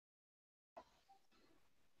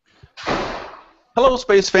Hello,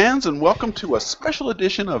 space fans, and welcome to a special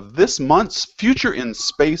edition of this month's Future in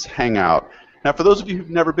Space Hangout. Now, for those of you who've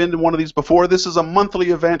never been to one of these before, this is a monthly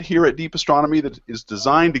event here at DeepAstronomy that is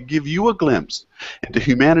designed to give you a glimpse into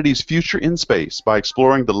humanity's future in space by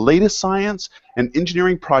exploring the latest science and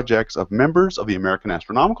engineering projects of members of the American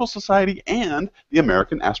Astronomical Society and the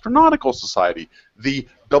American Astronautical Society, the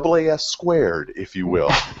AAS squared, if you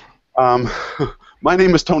will. My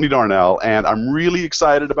name is Tony Darnell, and I'm really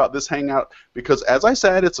excited about this hangout because, as I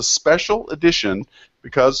said, it's a special edition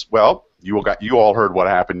because, well, you all heard what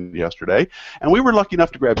happened yesterday, and we were lucky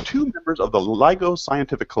enough to grab two members of the LIGO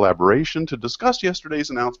Scientific Collaboration to discuss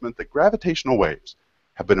yesterday's announcement that gravitational waves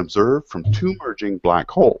have been observed from two merging black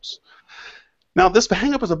holes. Now, this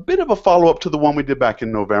hang-up is a bit of a follow-up to the one we did back in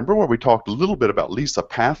November, where we talked a little bit about LISA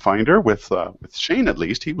Pathfinder with Shane, at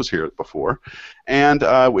least. He was here before. And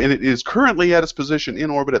it is currently at its position in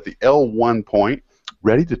orbit at the L1 point,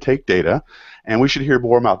 ready to take data. And we should hear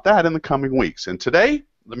more about that in the coming weeks. And today,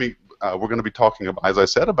 we're going to be talking, about, as I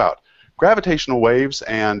said, about gravitational waves.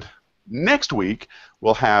 And next week,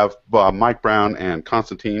 we'll have Mike Brown and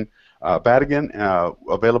Constantine Badigan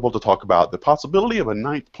available to talk about the possibility of a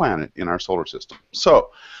ninth planet in our solar system. So,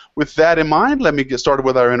 with that in mind, let me get started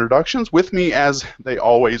with our introductions. With me, as they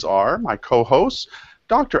always are, my co-hosts,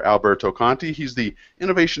 Dr. Alberto Conti. He's the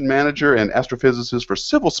Innovation Manager and Astrophysicist for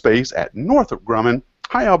Civil Space at Northrop Grumman.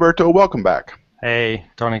 Hi, Alberto. Welcome back. Hey,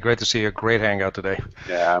 Tony, great to see you. Great hangout today.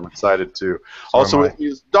 Yeah, I'm excited too. Also with me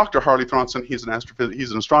is Dr. Harley Thronson. He's an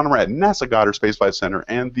astronomer at NASA Goddard Space Flight Center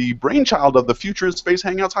and the brainchild of the Future in Space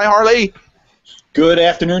Hangouts. Hi, Harley. Good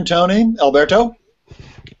afternoon, Tony. Alberto.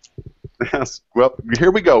 Yes. Well, here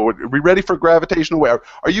we go. Are we ready for gravitational wave?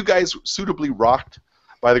 Are you guys suitably rocked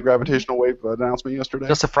by the gravitational wave announcement yesterday?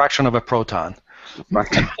 Just a fraction of a proton.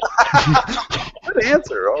 Good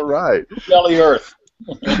answer. All right. Jelly Earth.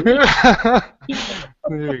 There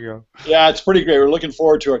you go. Yeah, it's pretty great. We're looking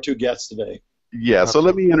forward to our two guests today. Yeah. So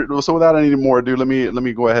without any more ado, let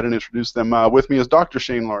me go ahead and introduce them. With me is Dr.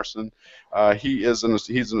 Shane Larson. He's an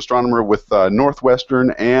astronomer with Northwestern,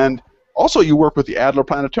 and also you work with the Adler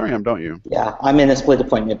Planetarium, don't you? Yeah, I'm in a split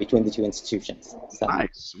appointment between the two institutions. So.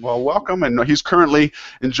 Nice. Well, welcome. And he's currently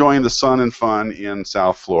enjoying the sun and fun in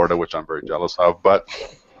South Florida, which I'm very jealous of. But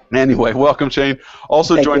anyway, welcome, Shane.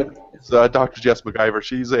 Also joined is Dr. Jess McIver.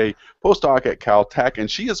 She's a postdoc at Caltech, and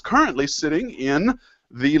she is currently sitting in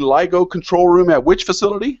the LIGO control room at which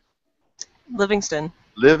facility? Livingston.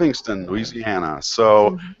 Livingston, Louisiana.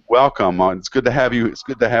 So, welcome. It's good to have you. It's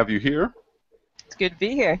good to have you here. It's good to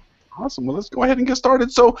be here. Awesome. Well, let's go ahead and get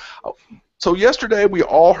started. So yesterday we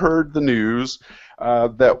all heard the news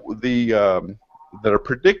that are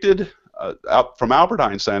predicted. From Albert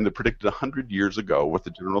Einstein that predicted 100 years ago with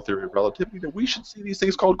the general theory of relativity that we should see these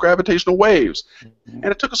things called gravitational waves. And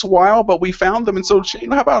it took us a while, but we found them. And so,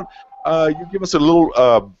 Shane, how about you give us a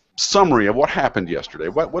little summary of what happened yesterday?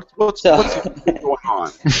 What's going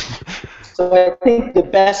on? So I think the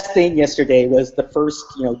best thing yesterday was the first,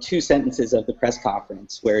 two sentences of the press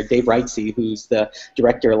conference where Dave Wrightsey, who's the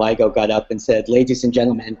director of LIGO, got up and said, "Ladies and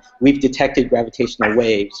gentlemen, we've detected gravitational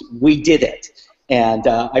waves. We did it." And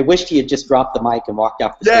I wished he had just dropped the mic and walked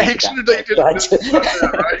off the stage. Yeah, he should have done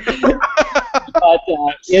But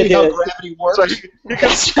see how gravity works?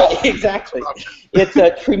 That's right, exactly. It's a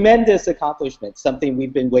tremendous accomplishment, something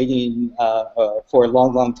we've been waiting for a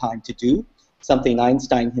long, long time to do, something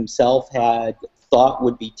Einstein himself had thought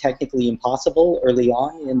would be technically impossible early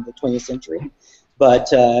on in the 20th century.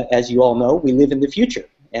 But as you all know, we live in the future.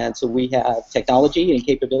 And so we have technology and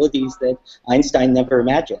capabilities that Einstein never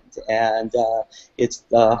imagined. And it's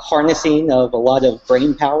the harnessing of a lot of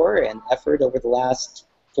brain power and effort over the last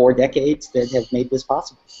 4 decades that have made this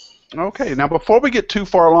possible. Okay, now before we get too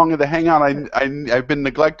far along in the hangout, I've been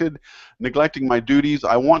neglecting my duties.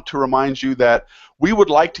 I want to remind you that we would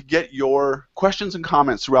like to get your questions and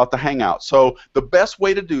comments throughout the hangout. So the best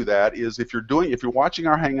way to do that is if you're watching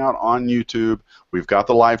our hangout on YouTube, we've got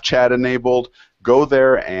the live chat enabled. Go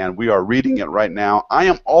there, and we are reading it right now. I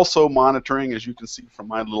am also monitoring, as you can see from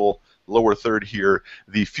my little lower third here,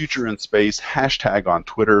 the Future in Space hashtag on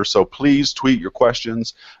Twitter. So please tweet your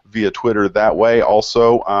questions via Twitter that way.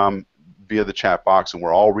 Also via the chat box, and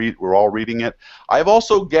we're all reading it. I've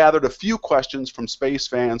also gathered a few questions from space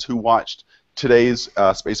fans who watched today's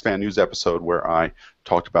Space Fan News episode where I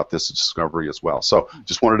talked about this discovery as well. So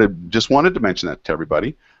just wanted to mention that to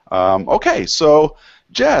everybody. Okay, so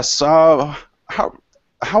Jess.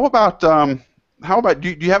 How about do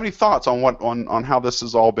you have any thoughts on how this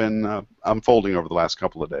has all been unfolding over the last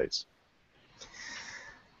couple of days?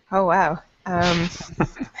 Oh wow! Um,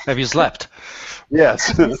 Have you slept?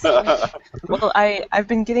 Yes. well, I've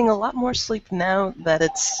been getting a lot more sleep now that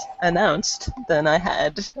it's announced than I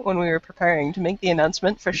had when we were preparing to make the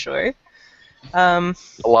announcement, for sure. A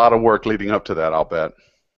lot of work leading up to that, I'll bet.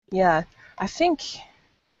 Yeah, I think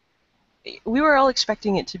we were all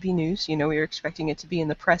expecting it to be news. You know, we were expecting it to be in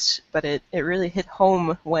the press, but it really hit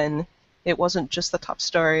home when it wasn't just the top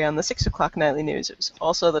story on the 6 o'clock nightly news. It was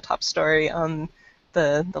also the top story on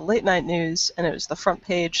the late night news, and it was the front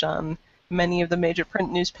page on many of the major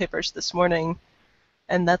print newspapers this morning.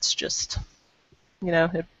 And that's just, you know,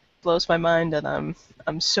 it blows my mind, and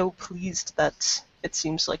I'm so pleased that it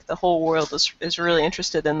seems like the whole world is really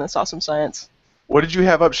interested in this awesome science. What did you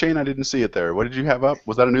have up, Shane? I didn't see it there. What did you have up?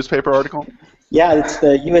 Was that a newspaper article? Yeah, it's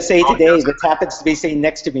the USA Today that happens to be sitting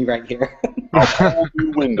next to me right here. A whole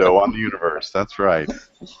new window on the universe. That's right.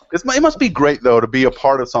 It must be great, though, to be a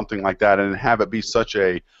part of something like that and have it be such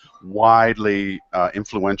a widely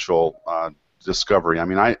influential discovery. I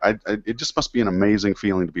mean, it just must be an amazing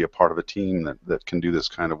feeling to be a part of a team that can do this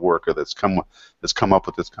kind of work or that's come up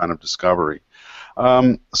with this kind of discovery.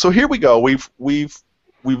 So here we go. We've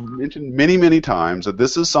mentioned many times that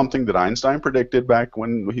this is something that Einstein predicted back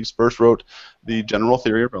when he first wrote the general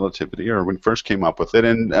theory of relativity, or when he first came up with it.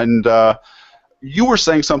 And you were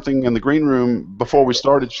saying something in the green room before we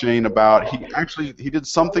started, Shane, about he did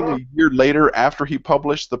something a year later after he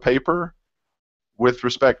published the paper with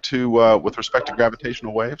respect to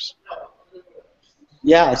gravitational waves.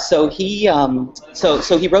 Yeah, so he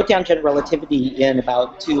wrote down general relativity in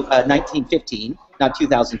about 1915, not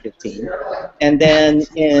 2015, and then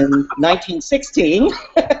in 1916,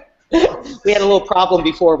 we had a little problem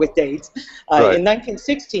before with dates. Right. In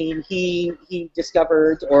 1916, he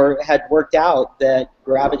discovered or had worked out that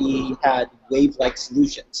gravity had wave-like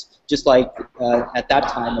solutions, just like at that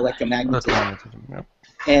time electromagnetism. Yep.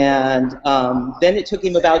 And then it took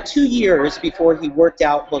him about 2 years before he worked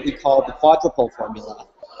out what we call the quadrupole formula.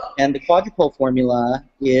 And the quadrupole formula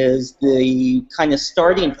is the kind of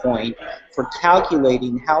starting point for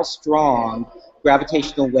calculating how strong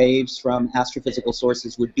gravitational waves from astrophysical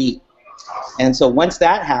sources would be. And so once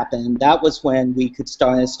that happened, that was when we could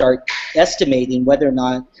start estimating whether or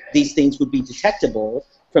not these things would be detectable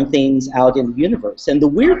from things out in the universe. And the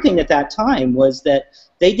weird thing at that time was that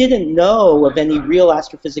they didn't know of any real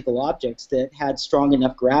astrophysical objects that had strong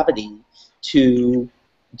enough gravity to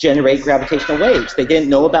generate gravitational waves. They didn't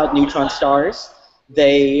know about neutron stars.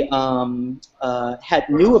 They knew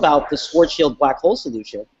about the Schwarzschild black hole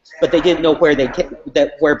solution, but they didn't know where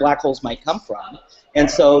black holes might come from. And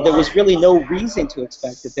so there was really no reason to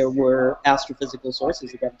expect that there were astrophysical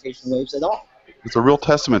sources of gravitational waves at all. It's a real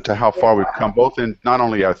testament to how far we've come, both in not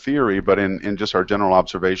only our theory, but in just our general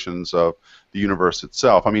observations of the universe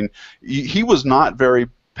itself. I mean, he was not very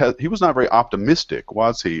optimistic,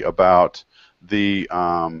 was he, about the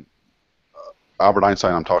Albert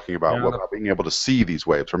Einstein I'm talking about, about being able to see these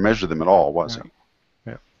waves or measure them at all, was he?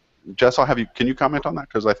 Yeah. Jess, I'll have you. Can you comment on that?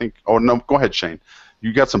 Because I think. Oh no, go ahead, Shane.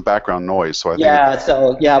 You got some background noise, so I think.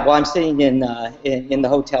 Yeah. Well, I'm sitting in the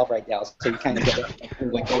hotel right now, so you kind of get it.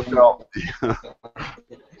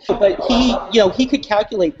 But he could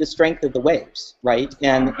calculate the strength of the waves, right?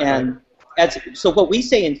 So what we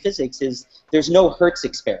say in physics is there's no Hertz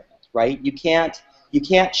experiment, right? You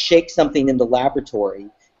can't shake something in the laboratory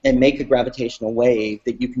and make a gravitational wave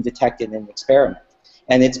that you can detect in an experiment.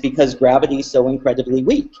 And it's because gravity is so incredibly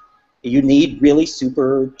weak. You need really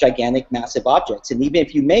super gigantic massive objects. And even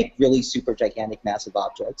if you make really super gigantic massive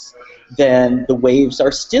objects, then the waves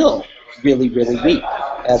are still really, really weak,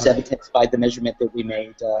 as evidenced by the measurement that we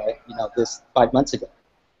made this 5 months ago.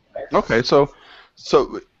 Okay, so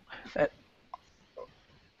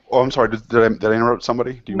oh, I'm sorry. Did I interrupt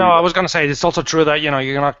somebody? No, I was going to say it's also true that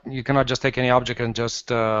you cannot just take any object and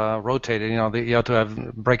just rotate it. You have to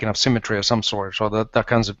have breaking of symmetry of some sort. So that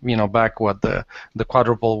comes back what the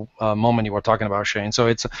quadruple moment you were talking about, Shane.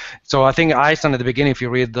 So I think Einstein at the beginning, if you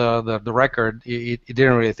read the record, he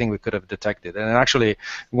didn't really think we could have detected. And actually,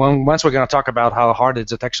 once we're going to talk about how hard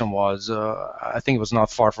its detection was, I think it was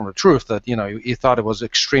not far from the truth that he thought it was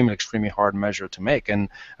extremely hard measure to make. And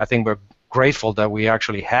I think we're grateful that we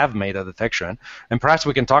actually have made a detection, and perhaps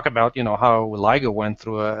we can talk about how LIGO went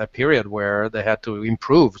through a period where they had to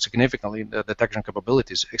improve significantly the detection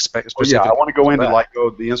capabilities. Yeah, I want to go into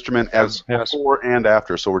LIGO, the instrument, as before and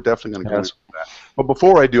after. So we're definitely going to go into that. But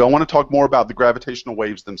before I do, I want to talk more about the gravitational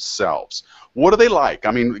waves themselves. What are they like?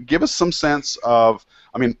 I mean, give us some sense of.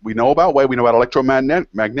 I mean, we know about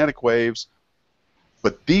electromagnetic waves,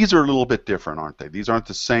 but these are a little bit different, aren't they? These aren't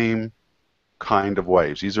the same kind of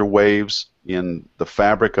waves. These are waves in the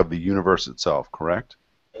fabric of the universe itself, correct?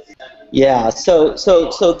 Yeah, so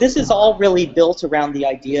this is all really built around the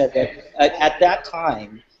idea that at that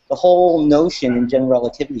time, the whole notion in general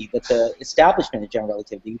relativity, that the establishment of general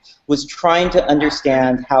relativity was trying to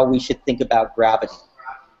understand how we should think about gravity.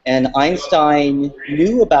 And Einstein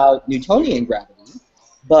knew about Newtonian gravity,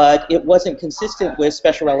 but it wasn't consistent with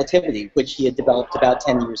special relativity, which he had developed about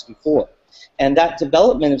 10 years before. And that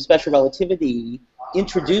development of special relativity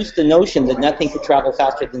introduced the notion that nothing could travel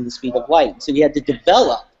faster than the speed of light. So he had to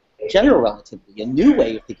develop general relativity, a new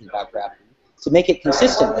way of thinking about gravity, to make it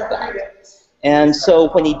consistent with that. And so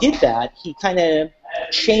when he did that, he kind of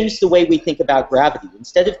changed the way we think about gravity.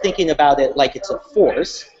 Instead of thinking about it like it's a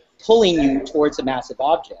force pulling you towards a massive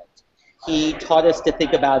object, he taught us to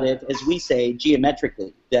think about it, as we say,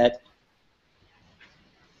 geometrically, that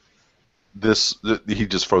he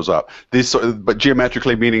just froze up. But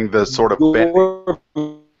geometrically meaning the sort of bending.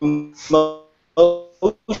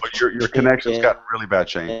 Your connection's got really bad,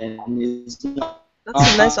 Shane.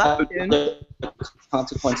 That's a nice option. The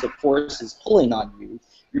consequence of forces pulling on you.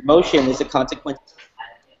 Your motion is a consequence.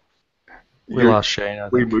 We lost Shane. I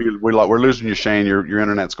think. We're losing you, Shane. Your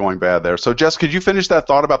internet's going bad there. So, Jess, could you finish that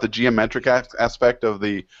thought about the geometric aspect of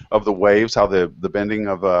the waves, how the bending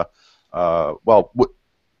of well,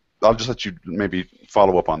 I'll just let you maybe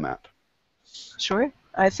follow up on that. Sure.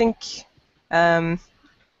 I think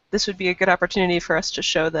this would be a good opportunity for us to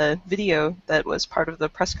show the video that was part of the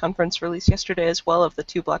press conference released yesterday as well of the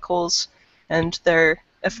two black holes and their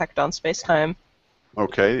effect on space-time.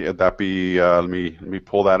 Okay, that be let me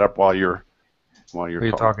pull that up while you're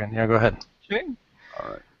talking. Yeah, go ahead. Sure. All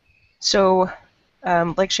right. So,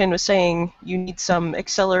 like Shane was saying, you need some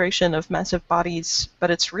acceleration of massive bodies,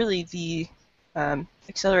 but it's really the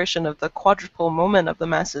acceleration of the quadrupole moment of the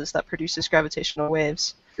masses that produces gravitational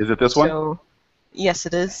waves. Is it this one? Yes,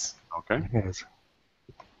 it is. Okay. Yes.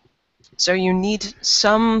 So you need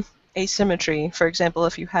some asymmetry. For example,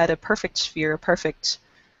 if you had a perfect sphere, a perfect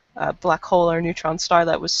black hole or neutron star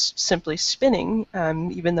that was simply spinning,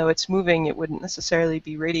 even though it's moving, it wouldn't necessarily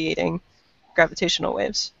be radiating gravitational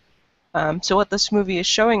waves. So what this movie is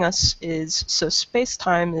showing us is, so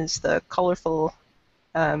space-time is the colorful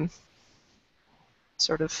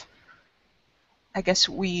sort of, I guess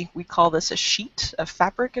we call this a sheet, a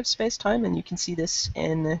fabric of space-time, and you can see this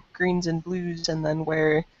in greens and blues, and then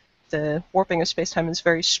where the warping of space-time is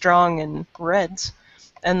very strong in reds.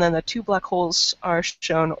 And then the two black holes are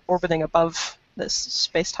shown orbiting above this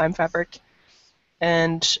space-time fabric.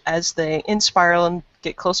 And as they inspiral and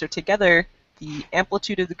get closer together, the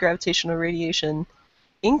amplitude of the gravitational radiation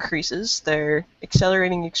increases. They're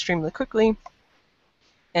accelerating extremely quickly.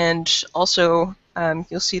 And also,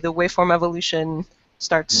 you'll see the waveform evolution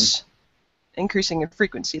starts increasing in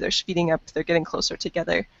frequency. They're speeding up. They're getting closer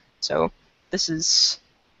together. So this is,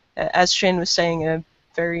 as Shane was saying,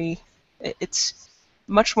 it's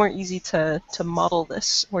much more easy to model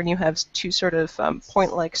this when you have two sort of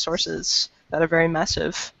point-like sources that are very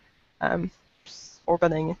massive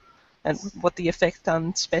orbiting, and what the effect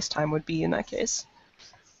on space-time would be in that case.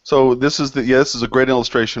 So this is a great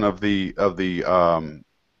illustration of the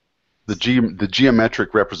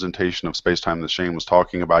geometric representation of space-time that Shane was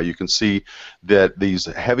talking about. You can see that these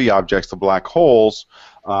heavy objects, the black holes,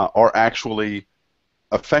 are actually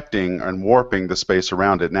affecting and warping the space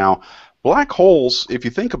around it. Now, black holes, if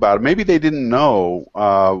you think about it, maybe they didn't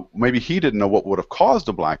know, maybe he didn't know what would have caused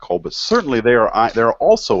a black hole, but certainly they are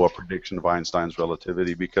also a prediction of Einstein's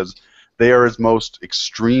relativity, because they are his most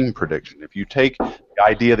extreme prediction. If you take the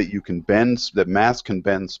idea that mass can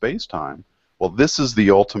bend space-time, well, this is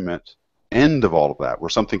the ultimate end of all of that, where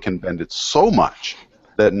something can bend it so much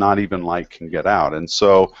that not even light can get out. And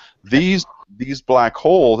so these black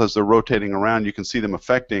holes, as they're rotating around, you can see them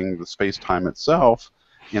affecting the space-time itself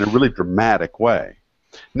in a really dramatic way.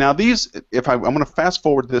 Now I'm going to fast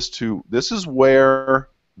forward this is where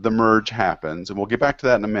the merge happens, and we'll get back to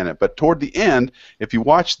that in a minute. But toward the end, if you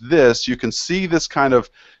watch this, you can see this kind of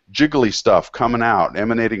jiggly stuff coming out,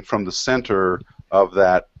 emanating from the center of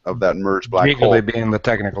that merged black hole. Jiggly being the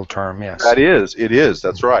technical term, yes. It is,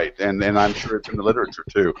 that's right. And I'm sure it's in the literature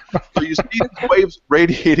too. So you see these waves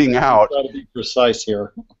radiating out. Got to be precise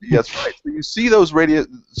here. That's right. So you see those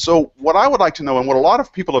So what I would like to know, and what a lot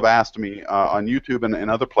of people have asked me on YouTube and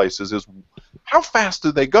other places, is how fast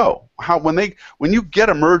do they go? When you get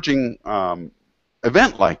a merging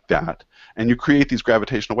event like that, and you create these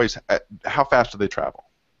gravitational waves, how fast do they travel?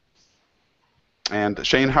 And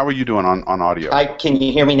Shane, how are you doing on audio? Can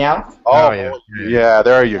you hear me now? Oh, yeah,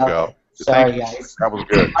 there you go. Sorry, guys. That was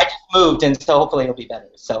good. I just moved, and so hopefully it'll be better.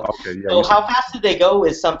 So how fast do they go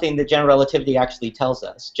is something that general relativity actually tells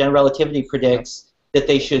us. General relativity predicts that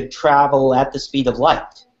they should travel at the speed of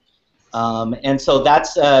light. And so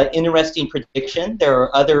that's an interesting prediction. There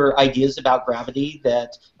are other ideas about gravity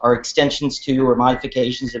that are extensions to or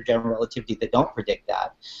modifications of general relativity that don't predict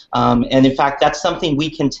that. And in fact, that's something we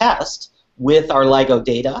can test with our LIGO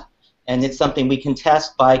data, and it's something we can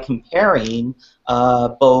test by comparing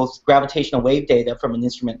both gravitational wave data from an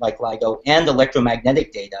instrument like LIGO and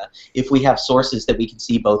electromagnetic data if we have sources that we can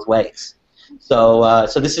see both ways. So,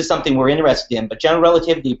 so this is something we're interested in, but general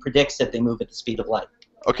relativity predicts that they move at the speed of light.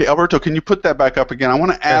 Okay, Alberto, can you put that back up again? I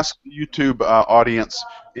want to ask the YouTube audience,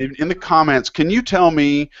 in the comments, can you tell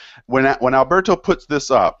me, when Alberto puts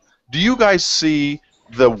this up, do you guys see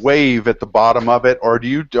the wave at the bottom of it, or do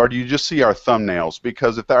you just see our thumbnails?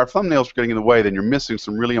 Because if our thumbnails are getting in the way, then you're missing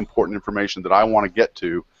some really important information that I want to get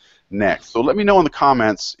to next. So let me know in the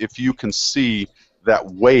comments if you can see that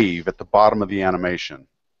wave at the bottom of the animation.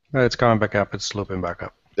 It's coming back up. It's looping back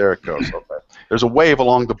up. There it goes. Okay. There's a wave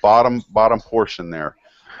along the bottom portion there.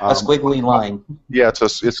 A squiggly line. Yeah, it's a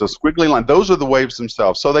squiggly line. Those are the waves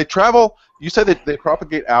themselves. So they travel. You said that they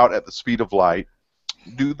propagate out at the speed of light.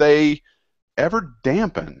 Do they ever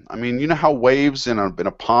dampen? I mean, you know how waves in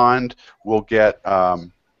a pond will get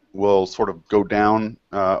will sort of go down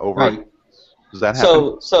over. Right. Does that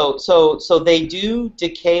happen? So they do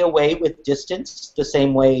decay away with distance the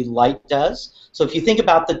same way light does. So if you think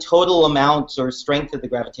about the total amount or strength of the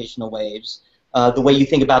gravitational waves, the way you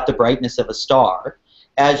think about the brightness of a star,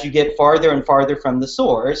 as you get farther and farther from the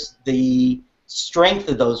source, the strength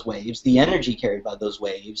of those waves, the energy carried by those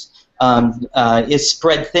waves, is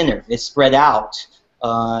spread thinner, is spread out,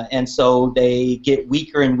 and so they get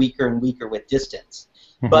weaker and weaker and weaker with distance.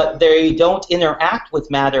 But they don't interact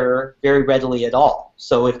with matter very readily at all.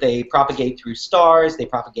 So if they propagate through stars, they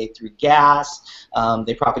propagate through gas,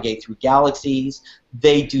 they propagate through galaxies,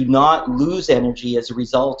 they do not lose energy as a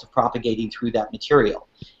result of propagating through that material.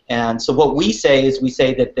 And so what we say is we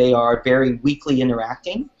say that they are very weakly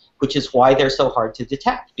interacting, which is why they're so hard to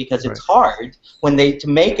detect, because it's hard when to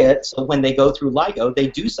make it so when they go through LIGO, they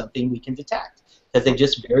do something we can detect, because they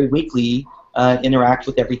just very weakly interact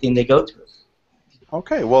with everything they go through.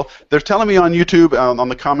 Okay, well, they're telling me on YouTube, on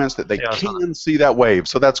the comments, that they can see that wave,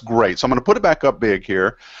 so that's great. So I'm going to put it back up big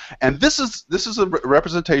here, and this is a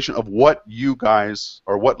representation of what you guys,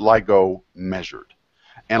 or what LIGO measured.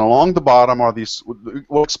 And along the bottom are these,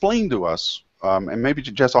 well, explain to us, and maybe,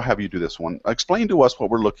 Jess, I'll have you do this one. Explain to us what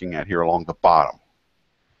we're looking at here along the bottom.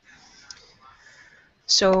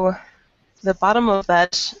 So the bottom of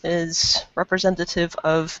that is representative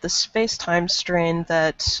of the space-time strain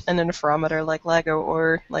that an interferometer like LIGO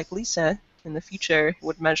or like LISA in the future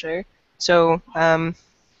would measure. So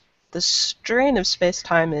the strain of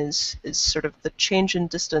space-time is sort of the change in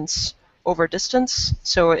distance over distance.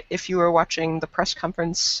 So if you were watching the press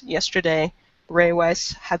conference yesterday, Ray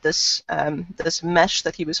Weiss had this this mesh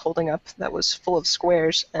that he was holding up that was full of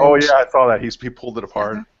squares. And oh yeah, I saw that. He pulled it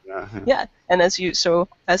apart. Yeah, and as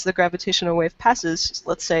the gravitational wave passes,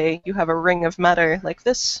 let's say you have a ring of matter like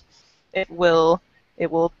this, it will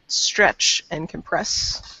stretch and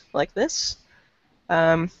compress like this.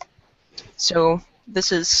 So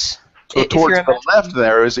this is. So towards the left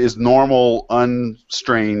there is normal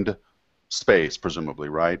unstrained space, presumably,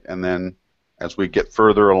 right? And then as we get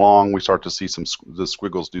further along, we start to see the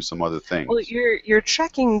squiggles do some other things. Well, you're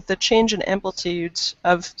tracking the change in amplitudes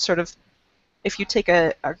of sort of, if you take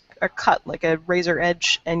a cut, like a razor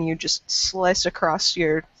edge, and you just slice across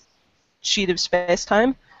your sheet of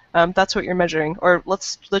space-time, that's what you're measuring. Or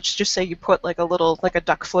let's just say you put like a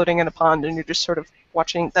duck floating in a pond, and you're just sort of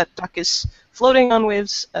watching that duck is floating on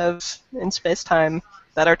waves in space-time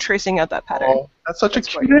that are tracing out that pattern. Oh, that's such a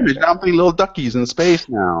cute image. I'm thinking little duckies in space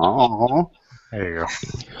now. Oh. There you go.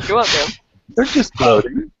 You're welcome. They're just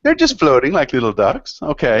floating. They're just floating like little ducks.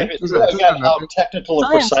 Okay. Again, how technical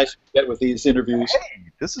and precise we get with these interviews. Hey,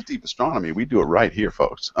 this is Deep Astronomy. We do it right here,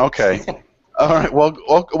 folks. Okay. All right. Well.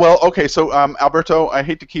 Okay. So, Alberto, I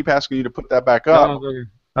hate to keep asking you to put that back up. No,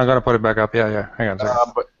 I'm gonna put it back up. Yeah. Hang on a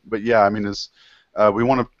second. But yeah, I mean, we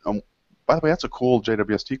want to. By the way, that's a cool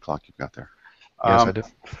JWST clock you've got there. Yes, I do.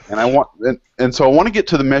 And so I want to get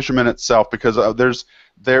to the measurement itself, because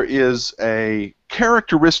there is a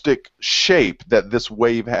characteristic shape that this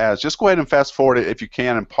wave has. Just go ahead and fast forward it if you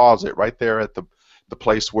can, and pause it right there at the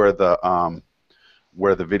place where the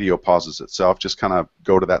video pauses itself. Just kind of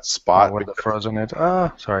go to that spot. Where the frozen is.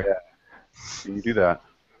 Sorry. Yeah. Can you do that?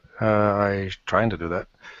 I'm trying to do that.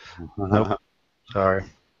 Nope. Sorry.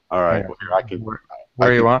 All right. Well, here, I can. Where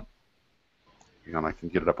do you want? Hang on, I can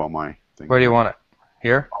get it up on my thing. Where do you want it?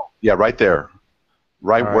 Here? Yeah, right there.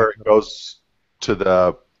 Right All where right. it goes to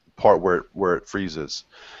the part where it freezes.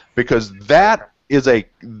 Because that is a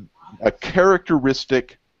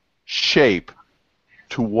characteristic shape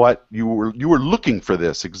to what you were looking for,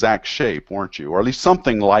 this exact shape, weren't you? Or at least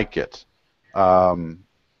something like it in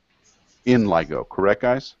LIGO, correct,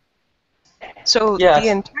 guys? So Yes. the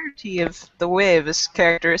entirety of the wave is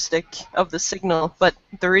characteristic of the signal, but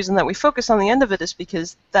the reason that we focus on the end of it is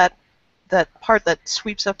because that part that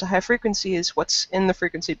sweeps up to high frequency is what's in the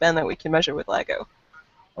frequency band that we can measure with LIGO.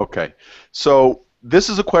 Okay, so this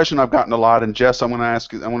is a question I've gotten a lot, and Jess, I'm going to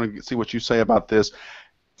ask you, I want to see what you say about this.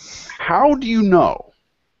 How do you know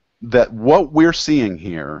that what we're seeing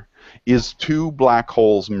here is two black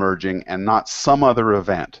holes merging and not some other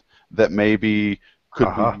event that maybe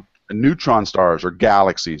could be neutron stars or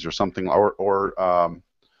galaxies or something, or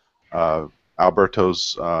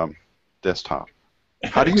Alberto's desktop?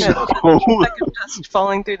 How do you know? Vacuum dust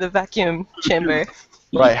falling through the vacuum chamber.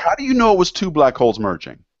 Right. How do you know it was two black holes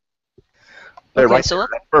merging? There, Okay, right so there.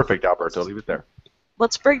 Perfect, Alberto. Leave it there.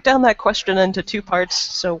 let's break down that question into two parts.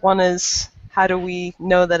 So one is, how do we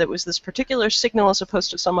know that it was this particular signal as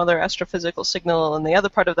opposed to some other astrophysical signal? And the other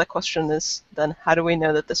part of that question is then, how do we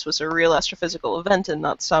know that this was a real astrophysical event and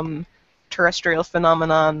not some terrestrial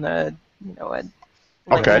phenomenon, a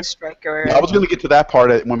lightning strike or... I was going to get to that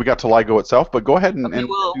part when we got to LIGO itself, but go ahead and, Okay,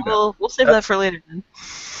 do we'll save that for later then.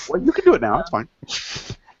 Well, you can do it now. It's fine.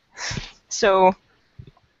 So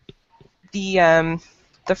the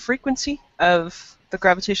frequency of the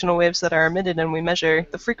gravitational waves that are emitted and we measure,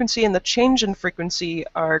 the frequency and the change in frequency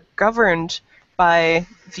are governed by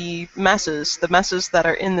the masses that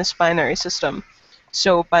are in this binary system.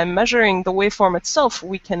 So by measuring the waveform itself,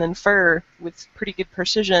 we can infer with pretty good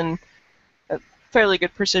precision, fairly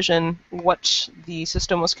good precision, what the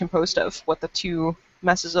system was composed of, what the two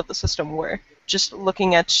masses of the system were. Just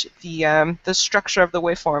looking at the structure of the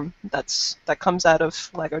waveform that comes out of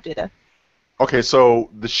LIGO data. Okay, so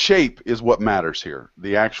the shape is what matters here,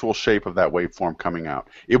 the actual shape of that waveform coming out.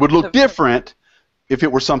 It would look different if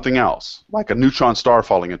it were something else, like a neutron star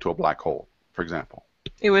falling into a black hole, for example.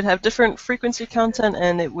 It would have different frequency content,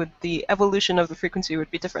 and the evolution of the frequency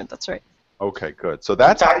would be different. That's right. Okay, good. So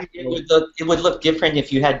that's how it would look different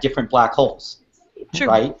if you had different black holes. True.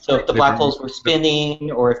 Right? So if the black holes were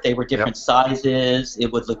spinning, or if they were different sizes,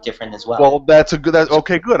 it would look different as well. Well, that's a good.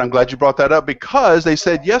 Okay, good. I'm glad you brought that up, because they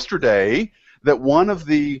said yesterday that one of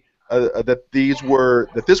the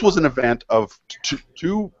that this was an event of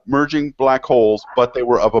two merging black holes, but they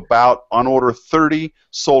were of about on order 30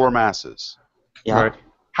 solar masses. Yeah. Right.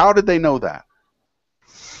 How did they know that?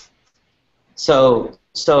 So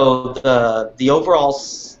the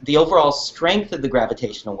overall strength of the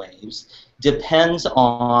gravitational waves depends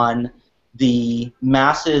on the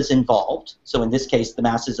masses involved. So in this case, the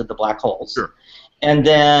masses of the black holes. Sure. And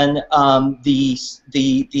then the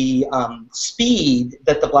speed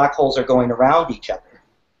that the black holes are going around each other,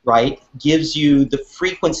 right, gives you the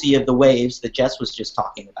frequency of the waves that Jess was just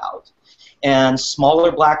talking about. And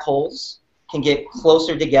smaller black holes can get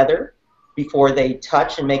closer together before they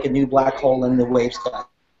touch and make a new black hole, and the waves die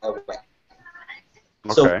away. Okay.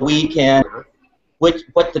 So we can,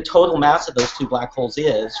 what the total mass of those two black holes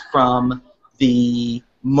is from the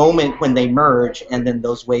moment when they merge and then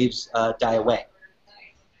those waves die away.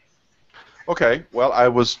 Okay, well, I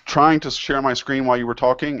was trying to share my screen while you were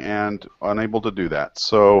talking and unable to do that.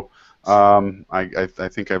 So I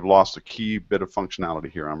think I've lost a key bit of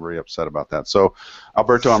functionality here. I'm very upset about that. So,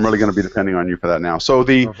 Alberto, I'm really going to be depending on you for that now. So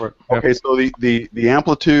the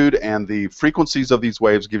amplitude and the frequencies of these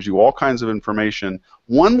waves gives you all kinds of information.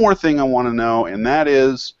 One more thing I want to know, and that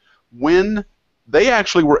is when they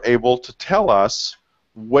actually were able to tell us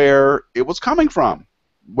where it was coming from,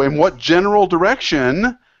 in what general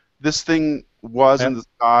direction this thing was in the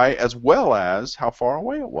sky, as well as how far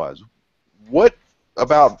away it was. What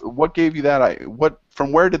gave you that?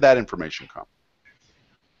 From where did that information come?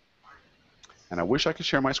 And I wish I could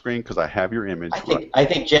share my screen because I have your image. I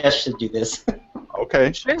think Jess should do this.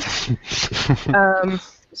 Okay. Sure.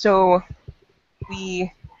 So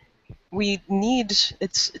we need,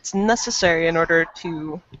 it's necessary in order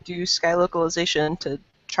to do sky localization, to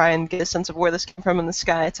try and get a sense of where this came from in the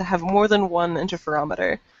sky, to have more than one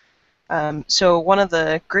interferometer. So one of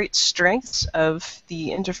the great strengths of the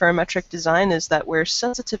interferometric design is that we're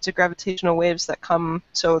sensitive to gravitational waves that come,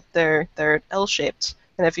 so they're L-shaped.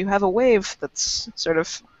 And if you have a wave that's sort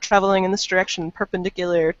of traveling in this direction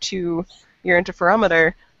perpendicular to your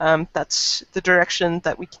interferometer, that's the direction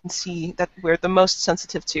that we can see that we're the most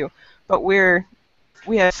sensitive to. But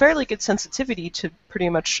we have fairly good sensitivity to pretty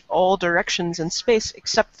much all directions in space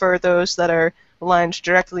except for those that are aligned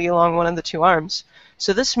directly along one of the two arms.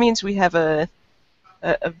 So this means we have a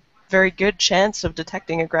very good chance of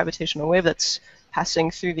detecting a gravitational wave that's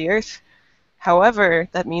passing through the Earth. However,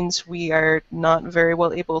 that means we are not very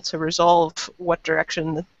well able to resolve what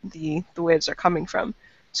direction the waves are coming from.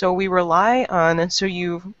 So we rely on, so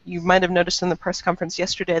you might have noticed in the press conference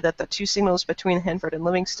yesterday that the two signals between Hanford and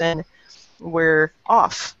Livingston were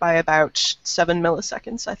off by about 7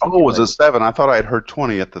 milliseconds, I think. Oh, was it 7? I thought I had heard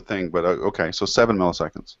 20 at the thing, but okay, so 7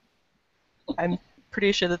 milliseconds. I'm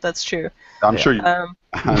pretty sure that that's true. I'm sure you...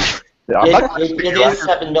 It is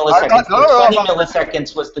 7 milliseconds. 20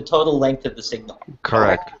 milliseconds was the total length of the signal.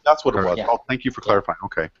 Correct. Oh, that's what it was. Yeah. Oh, thank you for clarifying.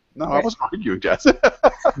 Okay. No, I wasn't arguing, Jess.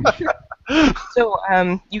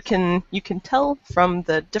 So you can tell from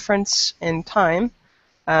the difference in time.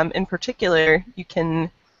 In particular, you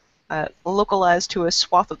can localize to a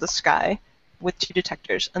swath of the sky with 2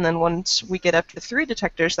 detectors, and then once we get up to 3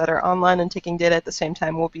 detectors that are online and taking data at the same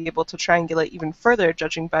time, we'll be able to triangulate even further,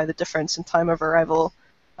 judging by the difference in time of arrival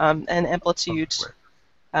and amplitude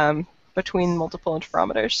between multiple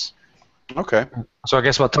interferometers. Okay. So I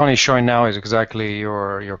guess what Tony's showing now is exactly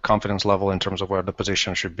your confidence level in terms of where the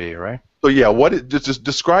position should be, right? So yeah, just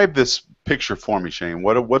describe this picture for me, Shane.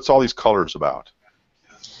 What's all these colors about?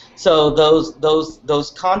 So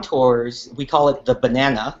those contours, we call it the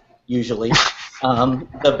banana usually.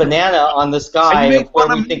 The banana on the sky of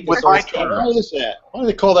where we think the source came from. Why is that? Why do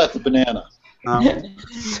they call that the banana?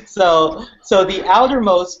 So the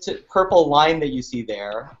outermost purple line that you see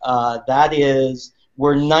there, that is,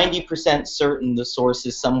 we're 90% certain the source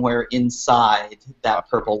is somewhere inside that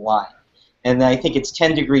purple line. And I think it's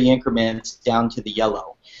 10-degree increments down to the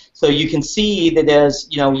yellow. So you can see that as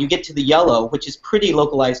you get to the yellow, which is pretty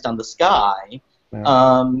localized on the sky,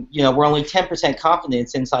 we're only 10%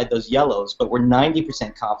 confident inside those yellows, but we're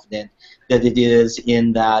 90% confident that it is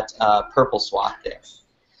in that purple swath there.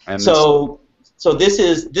 And so this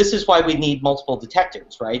is why we need multiple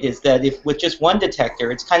detectors, right? Is that if with just one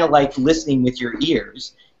detector, it's kind of like listening with your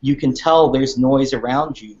ears. You can tell there's noise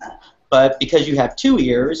around you, but because you have 2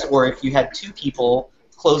 ears, or if you had 2 people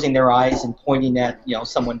closing their eyes and pointing at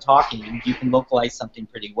someone talking, you can localize something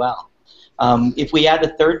pretty well. If we add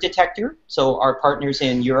a 3rd detector, so our partners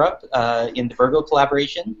in Europe, in the LIGO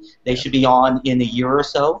Collaboration, they should be on in a year or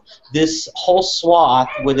so. This whole swath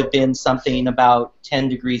would have been something about 10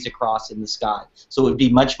 degrees across in the sky. So it would be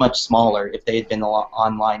much, much smaller if they had been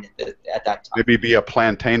online at that time. Maybe be a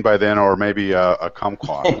plantain by then, or maybe a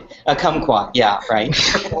kumquat. A kumquat, yeah, right.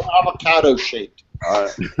 Avocado shaped.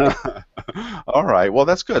 All right, well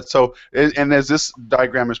that's good. So, and as this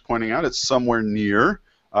diagram is pointing out, it's somewhere near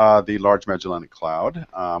the Large Magellanic Cloud,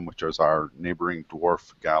 which is our neighboring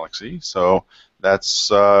dwarf galaxy. So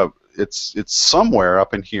that's it's somewhere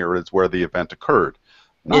up in here is where the event occurred.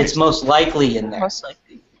 It's most likely in there. Most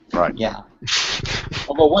likely. Right. Yeah.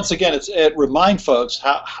 Although once again, it remind folks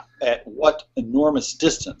at what enormous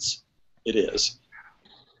distance it is.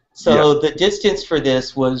 So the distance for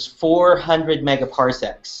this was 400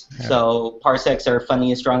 megaparsecs. Yeah. So parsecs are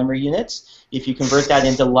funny astronomer units. If you convert that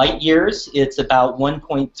into light years, it's about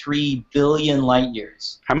 1.3 billion light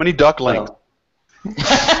years. How many duck lengths?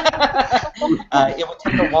 It would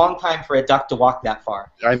take a long time for a duck to walk that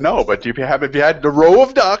far. I know, but if you had the row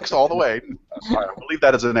of ducks all the way, I believe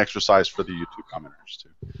that is an exercise for the YouTube commenters to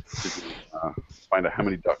find out how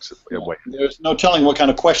many ducks it weighs. There's no telling what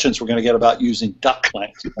kind of questions we're going to get about using duck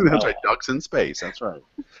length. That's right, ducks in space. That's right.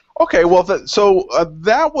 Okay, well, so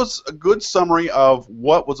that was a good summary of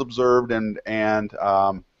what was observed and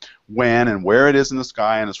when and where it is in the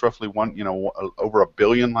sky, and it's roughly over 1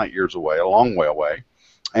 billion light years away, a long way away.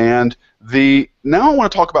 And now I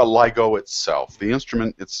want to talk about LIGO itself, the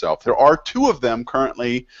instrument itself. There are 2 of them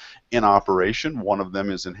currently in operation. One of them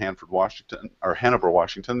is in Hanford, Washington, or Hanover,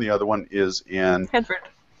 Washington. The other one is in Hanford.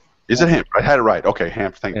 Is it Hanford? I had it right. Okay,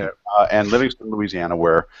 Hanford. Thank you. And Livingston, Louisiana,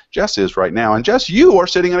 where Jess is right now. And Jess, you are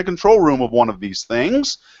sitting in a control room of one of these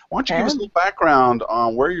things. Why don't you give us a little background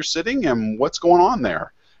on where you're sitting and what's going on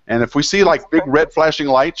there? And if we see like big red flashing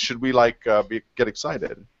lights, should we like get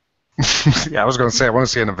excited? Yeah, I was going to say I want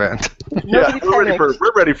to see an event. Yeah, we're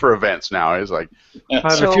ready for events now. It's like I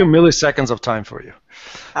have a few milliseconds of time for you.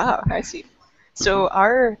 Ah, I see. So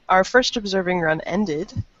our first observing run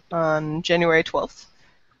ended on January 12th.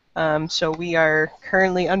 So we are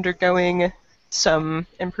currently undergoing some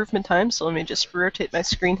improvement time. So let me just rotate my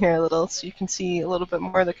screen here a little so you can see a little bit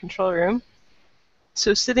more of the control room.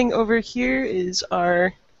 So sitting over here is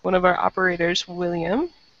one of our operators, William,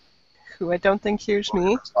 who I don't think hears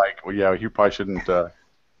me. It's like, well, yeah, he probably shouldn't.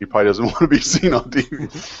 He probably doesn't want to be seen on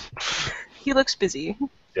TV. He looks busy.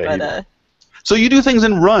 Yeah, but, so you do things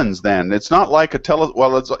in runs, then? It's not like it's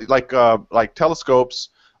like telescopes.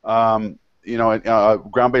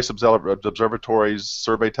 Ground-based observatories,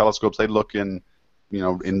 survey telescopes. They look in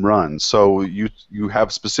in runs. So you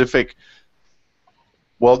have specific.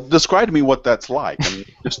 Well, describe to me what that's like. I mean,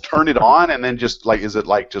 just turn it on and then just is it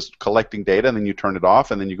like just collecting data and then you turn it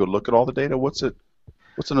off and then you go look at all the data? What's an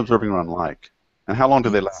observing run like? And how long do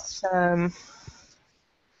they last?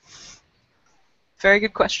 Very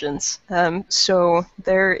good questions. So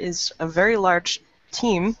there is a very large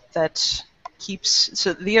team that keeps.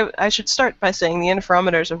 So I should start by saying the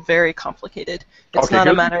interferometers are very complicated. It's Okay, not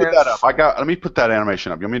a let me matter put that of. up. Let me put that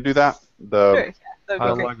animation up. You want me to do that? Sure.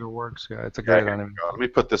 How LIGO works? Yeah, it's a great animation. Let me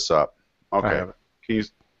put this up. Okay. Can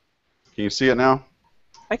you see it now?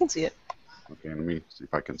 I can see it. Okay, let me see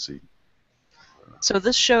if I can see. So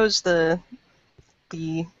this shows the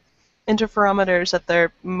interferometers at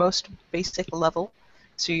their most basic level.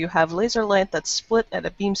 So you have laser light that's split at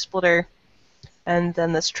a beam splitter, and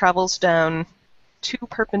then this travels down two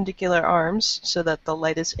perpendicular arms so that the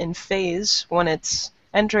light is in phase when it's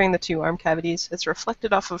entering the two arm cavities. It's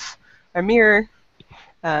reflected off of our mirror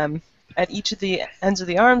at each of the ends of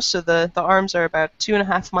the arms. So the arms are about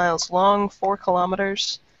 2.5 miles long, 4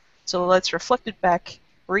 kilometers. So the light's reflected back,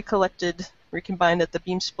 recollected, recombined at the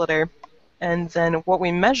beam splitter, and then what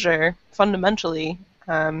we measure fundamentally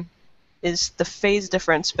is the phase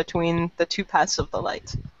difference between the two paths of the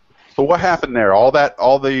light. So what happened there? All the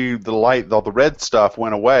light, all the red stuff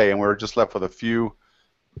went away, and we were just left with a few.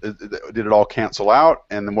 Did it all cancel out,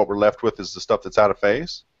 and then what we're left with is the stuff that's out of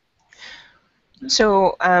phase?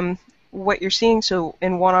 So what you're seeing, so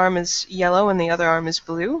in one arm is yellow and the other arm is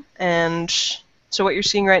blue, and so what you're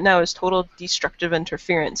seeing right now is total destructive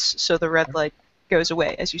interference. So the red light goes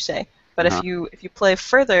away, as you say. But if you play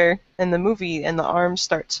further in the movie and the arms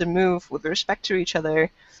start to move with respect to each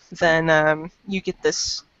other, then you get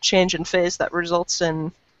this change in phase that results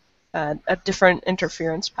in a different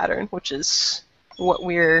interference pattern, which is what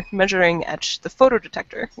we're measuring at the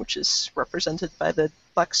photodetector, which is represented by the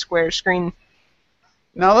black square screen.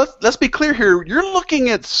 Now let's be clear here. You're looking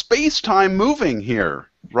at space-time moving here,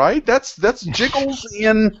 right? That's jiggles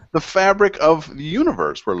in the fabric of the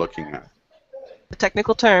universe we're looking at. The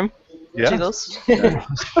technical term. Yeah. Jiggles.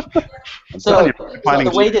 So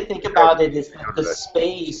the way to think about it is that the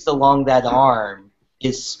space along that arm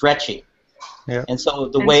is stretching. Yeah. And so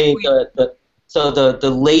the way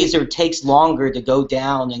the laser takes longer to go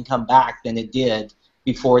down and come back than it did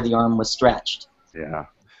before the arm was stretched. Yeah.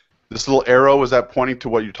 This little arrow, is that pointing to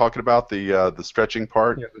what you're talking about, the stretching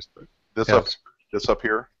part? Yeah. This up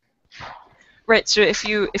here? Right. So if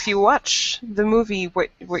you watch the movie, what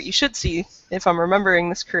you should see, if I'm remembering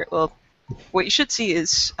this correct, well, what you should see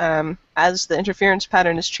is as the interference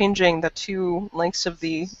pattern is changing, the two lengths of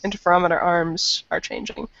the interferometer arms are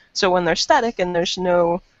changing. So when they're static and there's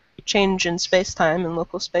no change in space-time and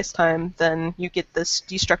local space-time, then you get this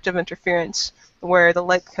destructive interference where the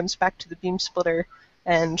light comes back to the beam splitter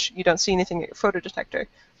and you don't see anything at your photodetector.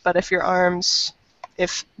 But if your arms,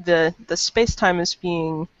 if the space-time is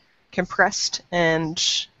being compressed and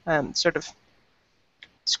sort of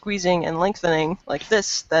squeezing and lengthening like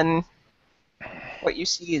this, then what you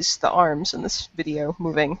see is the arms in this video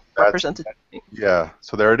moving, represented. Yeah,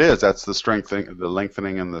 so there it is. That's the strengthening, the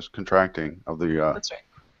lengthening, and the contracting of the. That's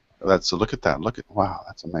right. Look at that. Wow,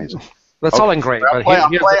 that's amazing. That's all in great. I'm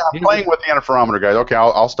playing with the interferometer, guys. Okay,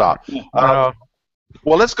 I'll stop.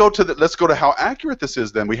 Well, let's go to how accurate this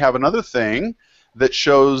is. Then we have another thing that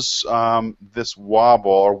shows this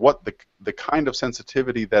wobble, or what the kind of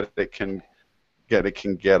sensitivity that it can get.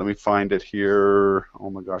 Let me find it here.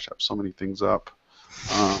 Oh my gosh, I have so many things up.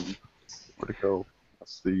 Where'd it go?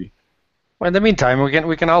 That's the. Well, in the meantime,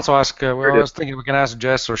 we can also ask. I was thinking we can ask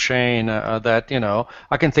Jess or Shane that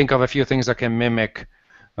I can think of a few things that can mimic.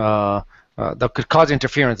 That could cause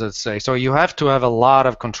interference, let's say. So you have to have a lot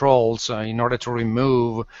of controls in order to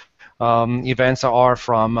remove events that are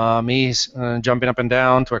from me jumping up and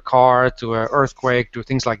down to a car to an earthquake to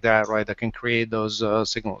things like that, right? That can create those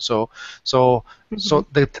signals. So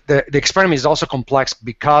the experiment is also complex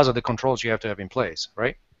because of the controls you have to have in place,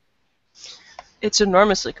 right? It's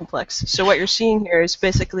enormously complex. So what you're seeing here is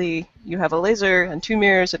basically you have a laser and two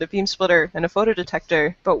mirrors and a beam splitter and a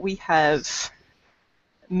photodetector, but we have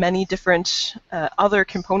many different other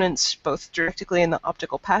components, both directly in the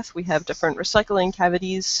optical path. We have different recycling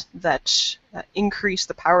cavities that increase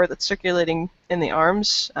the power that's circulating in the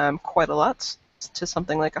arms quite a lot, to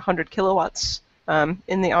something like 100 kilowatts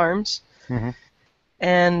in the arms. Mm-hmm.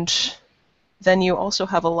 And then you also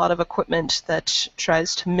have a lot of equipment that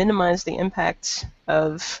tries to minimize the impact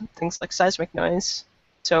of things like seismic noise.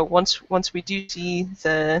 So once we do see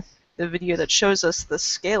the video that shows us the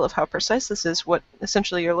scale of how precise this is, what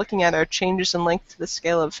essentially you're looking at are changes in length to the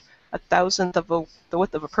scale of 1,000th of the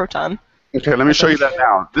width of a proton. Okay, let me show you that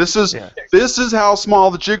now. This is how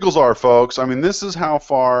small the jiggles are, folks. I mean, this is how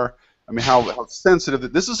far. I mean, how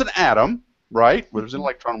sensitive. This is an atom, right? Where there's an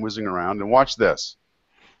electron whizzing around, and watch this.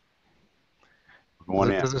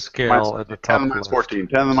 Going in. There's a scale at the top 10 to the minus left. 14,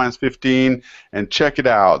 10 to the minus 15, and check it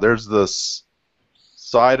out. There's the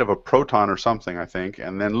side of a proton or something, I think,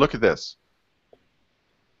 and then look at this.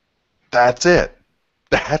 That's it.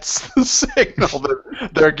 That's the signal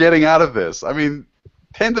that they're getting out of this. I mean,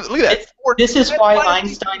 look at that. This is why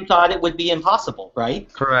Einstein thought it would be impossible,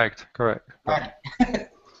 right? Correct. Right.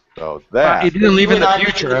 So that. He didn't live in the Not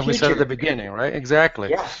future, in the as we said at future. the beginning, right?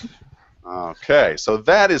 Exactly. Yeah. Okay, so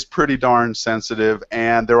that is pretty darn sensitive,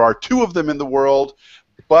 and there are 2 of them in the world,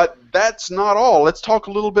 but that's not all. Let's talk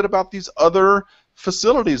a little bit about these other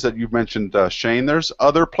facilities that you've mentioned, Shane. There's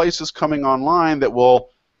other places coming online that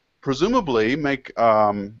will presumably make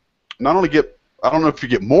not only get, I don't know if you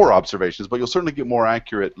get more observations, but you'll certainly get more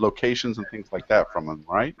accurate locations and things like that from them,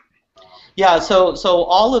 right? Yeah, so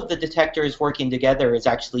all of the detectors working together is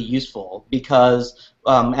actually useful because,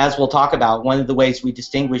 as we'll talk about, one of the ways we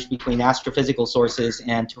distinguish between astrophysical sources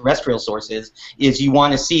and terrestrial sources is you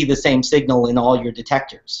want to see the same signal in all your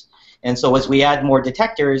detectors. And so as we add more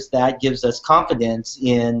detectors, that gives us confidence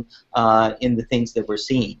in the things that we're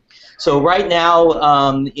seeing. So right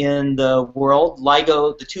now in the world,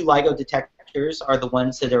 LIGO, the 2 LIGO detectors are the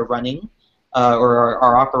ones that are running. Or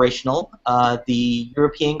are operational. The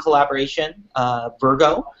European collaboration,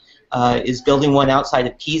 Virgo, is building one outside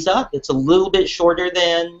of Pisa. It's a little bit shorter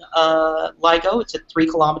than LIGO. It's at 3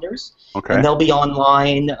 kilometers. Okay. And they'll be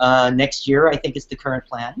online next year, I think is the current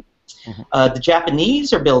plan. The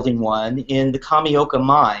Japanese are building one in the Kamioka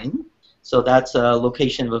mine. So that's a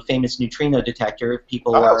location of a famous neutrino detector. If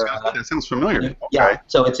people are, that sounds familiar. Okay. Yeah,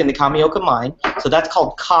 so it's in the Kamioka mine. So that's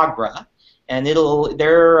called Kagra. And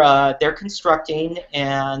they're constructing,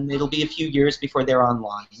 and it'll be a few years before they're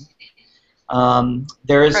online.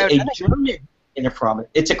 There's a German interferometer.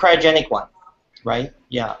 It's a cryogenic one, right?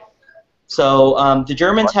 Yeah. So the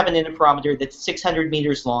Germans have an interferometer that's 600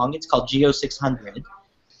 meters long. It's called GEO 600.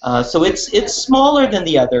 So it's smaller than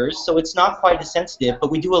the others, so it's not quite as sensitive.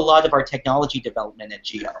 But we do a lot of our technology development at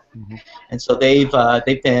GEO, and so they've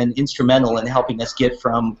been instrumental in helping us get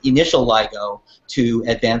from initial LIGO to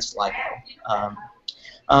advanced LIGO.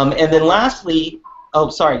 And then lastly, oh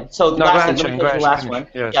sorry. So lastly, let me get the last one.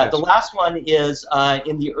 The last one is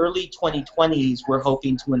in the early 2020s. We're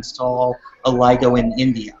hoping to install a LIGO in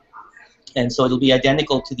India, and so it'll be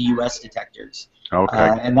identical to the U.S. detectors.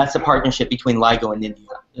 Okay. And that's a partnership between LIGO and India,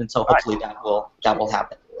 and so hopefully that will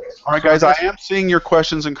happen. All right, guys. I am seeing your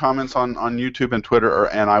questions and comments on YouTube and Twitter,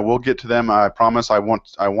 and I will get to them. I promise. I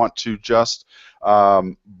want to just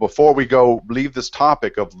before we go leave this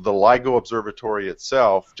topic of the LIGO Observatory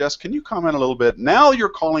itself. Jess, can you comment a little bit? Now you're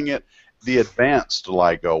calling it the Advanced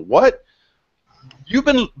LIGO. What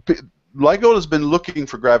LIGO has been looking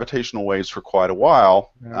for gravitational waves for quite a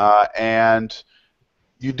while, and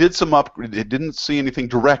you did some it didn't see anything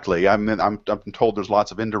directly. I mean, I'm told there's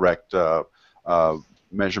lots of indirect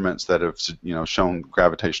measurements that have shown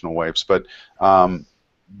gravitational waves, but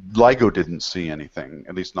LIGO didn't see anything,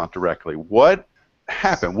 at least not directly. What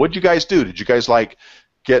happened? What did you guys do? Did you guys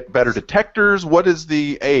get better detectors? What is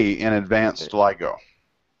the A in Advanced LIGO?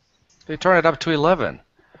 They turned it up to 11.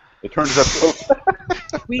 They turned it up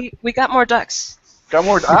to we got more ducks. Got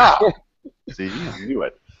more. See, I knew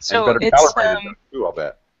it. So and better it's calibrated too, I'll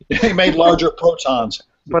bet. They made larger protons.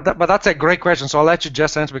 But that's a great question. So I'll let you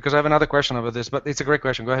Jess answer because I have another question about this. But it's a great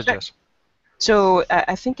question. Go ahead, Jess. So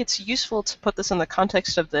I think it's useful to put this in the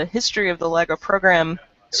context of the history of the LIGO program.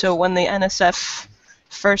 So when the NSF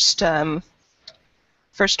first funded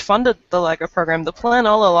the LIGO program, the plan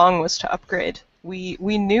all along was to upgrade. We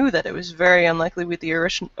knew that it was very unlikely with the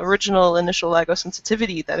original initial LIGO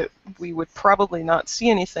sensitivity that we would probably not see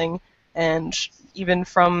anything, and even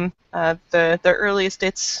from the earliest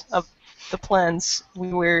dates of the plans,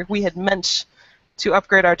 we had meant to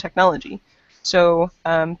upgrade our technology. So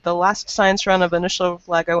the last science run of initial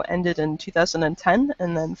LIGO ended in 2010,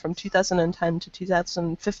 and then from 2010 to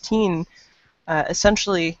 2015,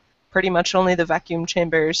 essentially pretty much only the vacuum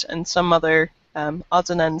chambers and some other odds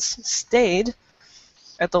and ends stayed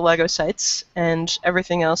at the LIGO sites, and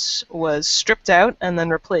everything else was stripped out and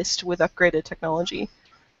then replaced with upgraded technology.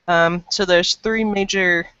 So there's 3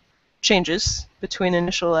 major changes between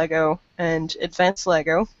initial LIGO and advanced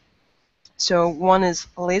LIGO. So one is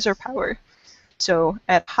laser power. So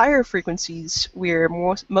at higher frequencies, we're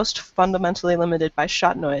most fundamentally limited by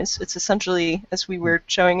shot noise. It's essentially, as we were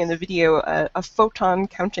showing in the video, a photon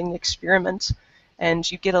counting experiment. and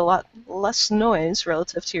you get a lot less noise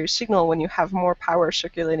relative to your signal when you have more power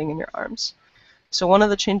circulating in your arms. So one of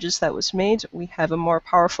the changes that was made, we have a more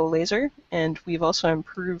powerful laser, and we've also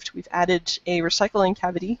improved, we've added a recycling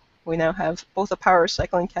cavity. We now have both a power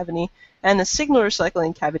recycling cavity and a signal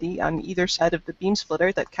recycling cavity on either side of the beam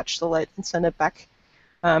splitter that catch the light and send it back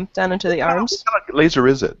down into the arms. What kind of laser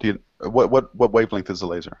is it? What wavelength is the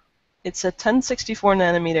laser? It's a 1064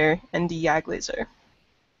 nanometer ND YAG laser.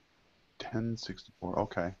 1064.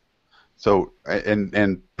 Okay. So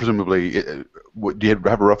and presumably, do you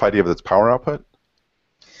have a rough idea of its power output?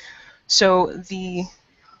 So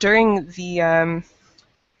during the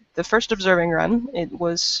first observing run, it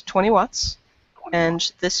was 20 watts,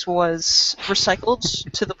 and this was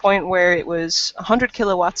recycled to the point where it was 100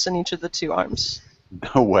 kilowatts in each of the two arms.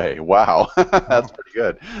 No way. Wow. That's pretty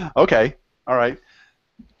good. Okay. All right.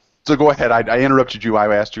 So go ahead. I interrupted you.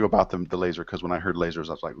 I asked you about the laser because when I heard lasers,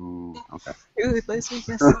 I was like, ooh, okay. Ooh, laser,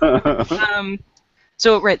 yes.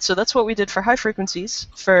 So that's what we did for high frequencies.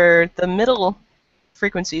 For the middle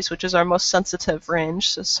frequencies, which is our most sensitive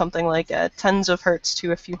range, so something like tens of hertz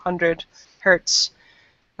to a few hundred hertz,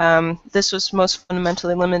 this was most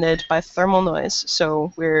fundamentally limited by thermal noise.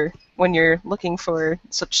 So when you're looking for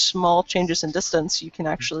such small changes in distance, you can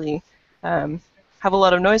actually have a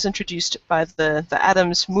lot of noise introduced by the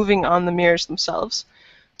atoms moving on the mirrors themselves.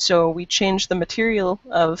 So we changed the material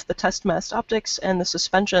of the test masked optics and the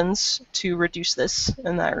suspensions to reduce this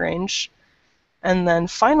in that range. And then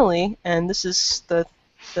finally, and this is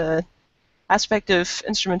the aspect of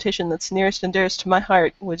instrumentation that's nearest and dearest to my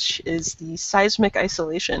heart, which is the seismic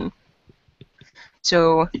isolation.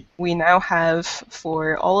 So we now have,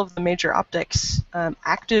 for all of the major optics,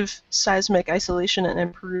 active seismic isolation and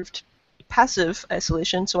improved passive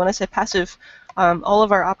isolation. So when I say passive, all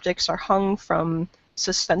of our optics are hung from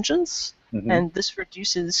suspensions, and this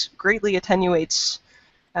greatly attenuates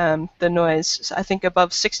the noise. So I think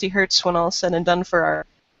above 60 hertz when all is said and done for our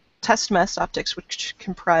test masked optics, which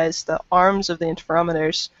comprise the arms of the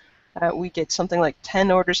interferometers, we get something like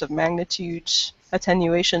 10 orders of magnitude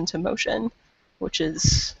attenuation to motion, which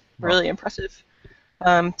is really impressive.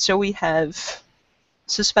 So we have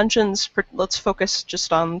suspensions. Let's focus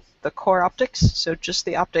just on the core optics, so just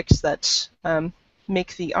the optics that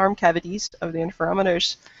make the arm cavities of the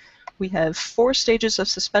interferometers. We have 4 stages of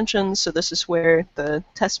suspension, so this is where the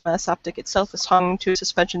test mass optic itself is hung to a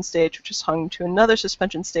suspension stage, which is hung to another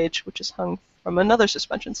suspension stage, which is hung from another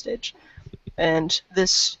suspension stage. And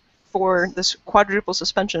this quadruple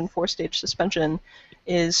suspension, 4-stage suspension,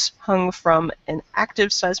 is hung from an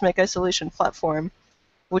active seismic isolation platform,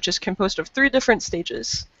 which is composed of 3 different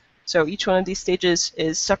stages. So each one of these stages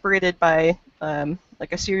is separated by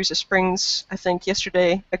like a series of springs. I think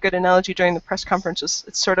yesterday a good analogy during the press conference was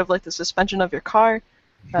it's sort of like the suspension of your car,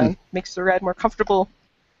 makes the ride more comfortable,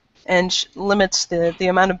 and limits the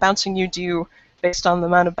amount of bouncing you do based on the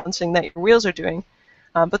amount of bouncing that your wheels are doing.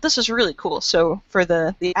 But this is really cool. So for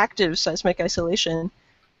the active seismic isolation,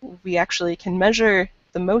 we actually can measure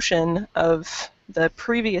the motion of the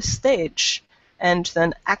previous stage and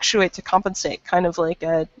then actuate to compensate, kind of like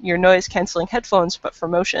your noise-canceling headphones, but for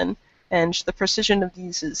motion. And the precision of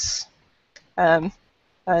these is an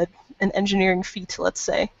engineering feat, let's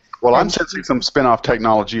say. Well, I'm sensing some spin-off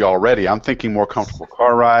technology already. I'm thinking more comfortable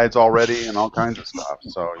car rides already and all kinds of stuff.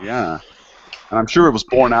 So, yeah. And I'm sure it was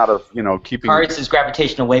born out of, keeping... Cars is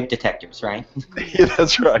gravitational wave detectors, right? Yeah,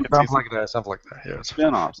 that's right. Something like that, yes.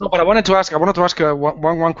 Spin-offs. No, but I wanted to ask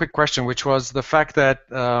one quick question, which was the fact that,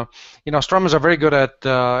 astronomers are very good at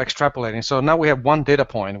extrapolating. So now we have one data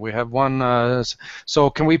point. We have one... so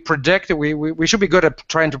can we predict... We should be good at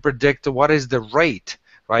trying to predict what is the rate,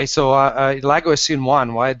 right? So LIGO has seen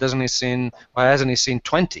 1. Why hasn't he seen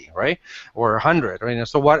 20, right? Or 100? Right?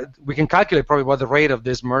 So what we can calculate probably what the rate of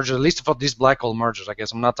this merger, at least for these black hole mergers. I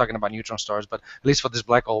guess I'm not talking about neutron stars, but at least for this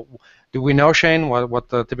black hole, do we know, Shane, what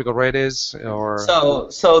the typical rate is? Or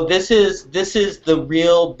so this is the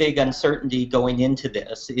real big uncertainty going into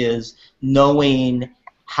this, is knowing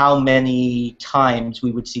how many times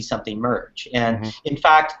we would see something merge. And in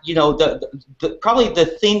fact, probably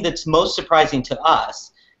the thing that's most surprising to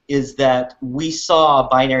us is that we saw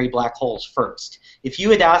binary black holes first. If you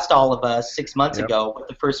had asked all of us 6 months ago what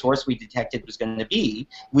the first source we detected was going to be,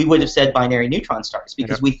 we would have said binary neutron stars,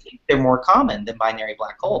 because we think they're more common than binary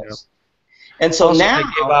black holes. And so also, now they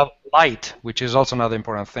give out light, which is also another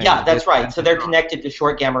important thing. yeah, that's right. So they're connected to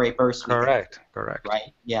short gamma ray bursts. Correct.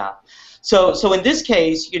 Right. Yeah. So in this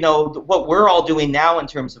case, what we're all doing now in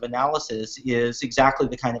terms of analysis is exactly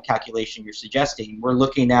the kind of calculation you're suggesting. We're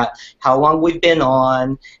looking at how long we've been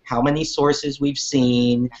on, how many sources we've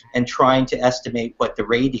seen, and trying to estimate what the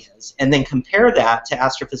rate is, and then compare that to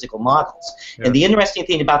astrophysical models. Yeah. And the interesting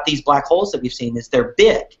thing about these black holes that we've seen is they're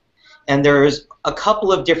big. And there's a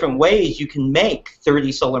couple of different ways you can make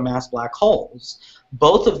 30 solar mass black holes.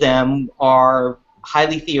 Both of them are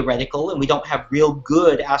highly theoretical, and we don't have real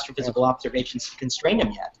good astrophysical observations to constrain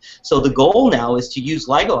them yet. So the goal now is to use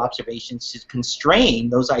LIGO observations to constrain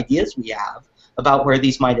those ideas we have about where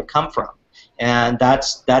these might have come from. And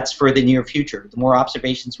that's for the near future. The more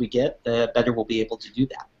observations we get, the better we'll be able to do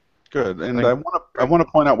that. Good. And I want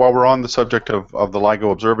to point out, while we're on the subject of the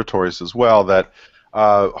LIGO observatories as well, that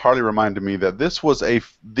Harley reminded me that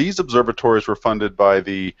these observatories were funded by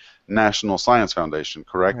the National Science Foundation,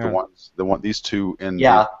 correct? Yeah. These two in.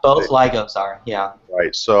 Yeah, both LIGOs are. Yeah.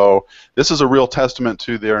 Right. So this is a real testament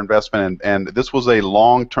to their investment, and this was a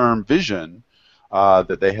long-term vision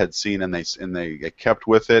that they had seen, and they kept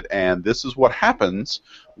with it. And this is what happens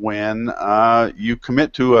when you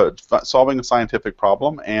commit to solving a scientific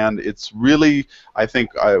problem. And it's really, I think,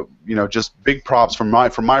 just big props from my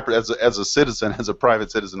as a citizen, as a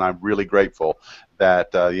private citizen. I'm really grateful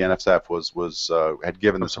that the NSF had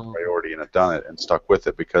given this a priority and had done it and stuck with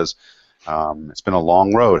it, because it's been a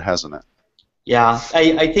long road, hasn't it? Yeah,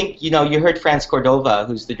 I think, you heard Franz Cordova,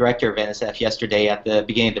 who's the director of NSF, yesterday at the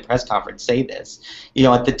beginning of the press conference say this.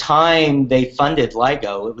 At the time they funded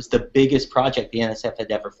LIGO, it was the biggest project the NSF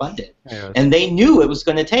had ever funded. Yes. And they knew it was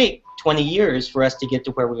going to take 20 years for us to get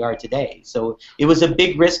to where we are today. So it was a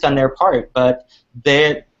big risk on their part, but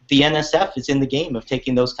the NSF is in the game of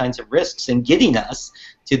taking those kinds of risks and getting us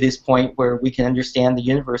to this point where we can understand the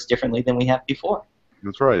universe differently than we have before.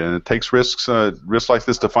 That's right, and it takes risks like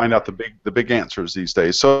this to find out the big answers these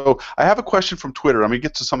days. So I have a question from Twitter. I'm going to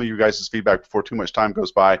get to some of you guys' feedback before too much time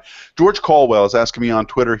goes by. George Caldwell is asking me on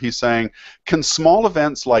Twitter. He's saying, can small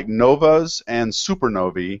events like novas and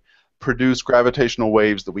supernovae produce gravitational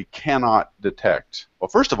waves that we cannot detect? Well,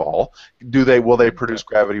 first of all, will they produce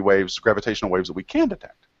gravitational waves that we can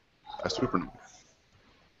detect as supernovae?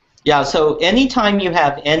 Yeah. So anytime you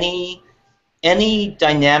have any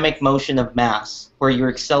dynamic motion of mass where you're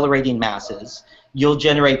accelerating masses, you'll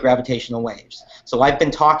generate gravitational waves. So I've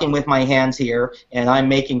been talking with my hands here, and I'm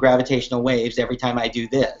making gravitational waves every time I do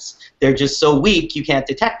this. They're just so weak you can't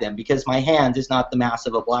detect them because my hand is not the mass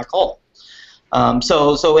of a black hole.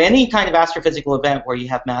 So any kind of astrophysical event where you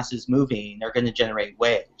have masses moving are going to generate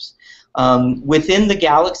waves. Within the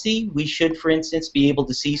galaxy, we should, for instance, be able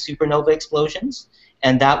to see supernova explosions,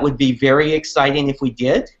 and that would be very exciting if we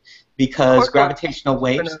did. Because gravitational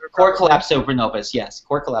waves, core collapse supernovas, yes,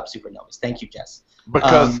 core collapse supernovas. Thank you, Jess.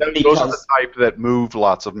 Because those are the type that move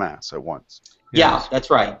lots of mass at once. Yeah, yes. That's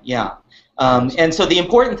right. Yeah, and so the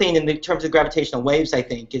important thing in terms of gravitational waves, I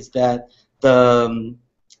think, is that the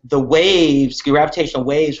gravitational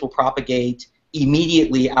waves will propagate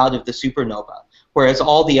immediately out of the supernova. Whereas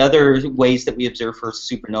all the other ways that we observe for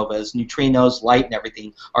supernovas, neutrinos, light, and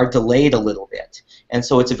everything, are delayed a little bit. And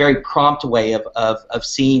so it's a very prompt way of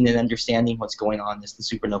seeing and understanding what's going on as the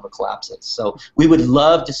supernova collapses. So we would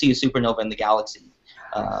love to see a supernova in the galaxy.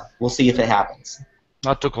 We'll see if it happens.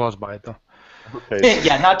 Not too close by, though. Okay.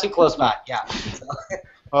 Yeah, not too close by, yeah. So.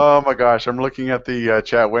 Oh my gosh, I'm looking at the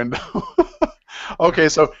chat window. Okay,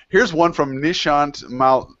 so here's one from Nishant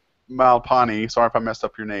Malpani, sorry if I messed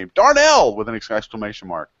up your name. Darnell with an exclamation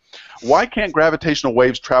mark. Why can't gravitational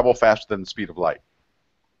waves travel faster than the speed of light?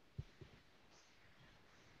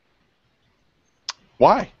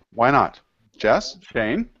 Why? Why not? Jess?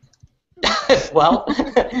 Shane? Well,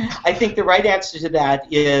 I think the right answer to that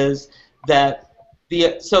is that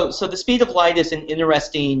so the speed of light is an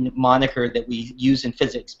interesting moniker that we use in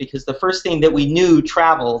physics because the first thing that we knew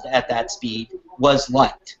traveled at that speed was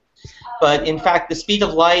light. But in fact, the speed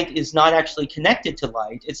of light is not actually connected to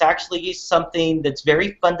light. It's actually something that's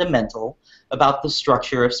very fundamental about the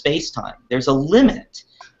structure of space-time. There's a limit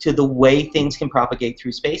to the way things can propagate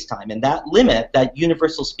through space-time. And that limit, that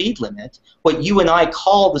universal speed limit, what you and I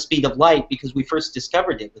call the speed of light because we first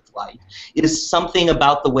discovered it with light, is something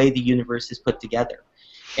about the way the universe is put together.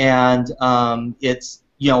 And it's,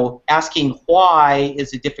 asking why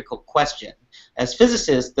is a difficult question. As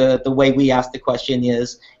physicists, the way we ask the question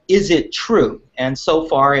is it true? And so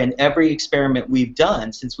far, in every experiment we've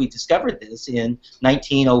done since we discovered this in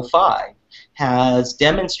 1905, has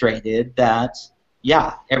demonstrated that,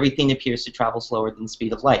 yeah, everything appears to travel slower than the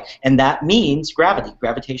speed of light. And that means gravity,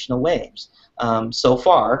 gravitational waves. so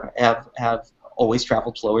far have always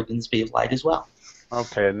traveled slower than the speed of light as well.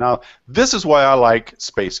 Okay, now this is why I like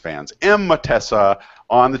space fans. M. Matessa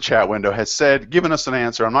on the chat window has given us an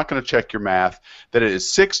answer. I'm not going to check your math. That it is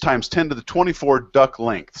 6 times 10 to the 24 duck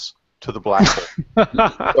lengths to the black hole.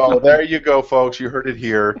 So there you go, folks. You heard it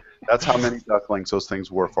here. That's how many duck lengths those things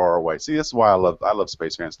were far away. See, this is why I love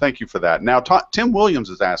space fans. Thank you for that. Now, Tim Williams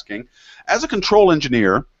is asking, as a control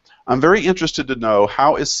engineer, I'm very interested to know,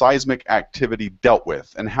 how is seismic activity dealt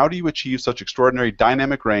with, and how do you achieve such extraordinary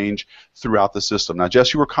dynamic range throughout the system? Now,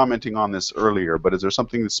 Jess, you were commenting on this earlier, but is there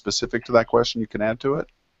something that's specific to that question you can add to it?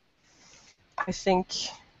 I think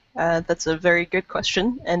that's a very good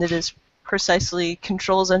question, and it is precisely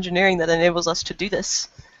controls engineering that enables us to do this.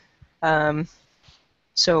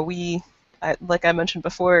 So we, like I mentioned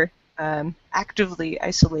before, actively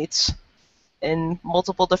isolates in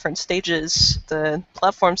multiple different stages the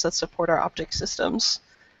platforms that support our object systems.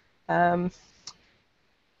 But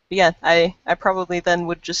yeah, I probably then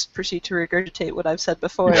would just proceed to regurgitate what I've said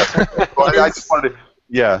before. Yeah. Well, I just wanted to,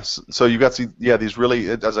 yes. So you got these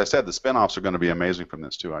really, as I said, the spin-offs are going to be amazing from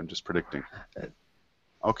this too. I'm just predicting.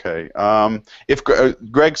 Okay. If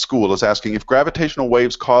Greg School is asking, if gravitational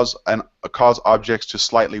waves cause objects to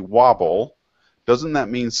slightly wobble, doesn't that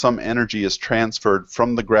mean some energy is transferred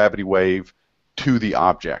from the gravity wave to the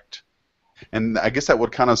object? And I guess that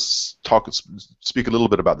would kind of speak a little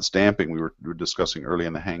bit about this damping we were discussing early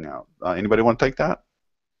in the Hangout. Anybody want to take that?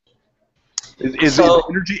 Is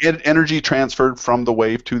energy transferred from the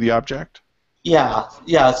wave to the object? Yeah.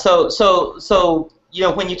 So you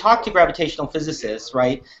know, when you talk to gravitational physicists,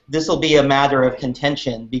 right, this will be a matter of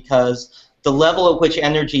contention, because the level at which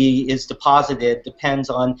energy is deposited depends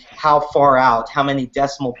on how far out, how many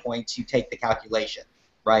decimal points you take the calculation,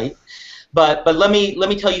 right? But let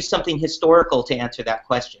me tell you something historical to answer that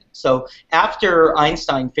question. So after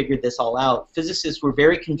Einstein figured this all out, physicists were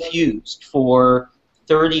very confused for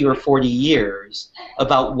 30 or 40 years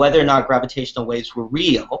about whether or not gravitational waves were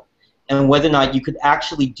real and whether or not you could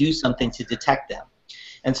actually do something to detect them.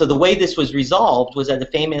 And so the way this was resolved was at a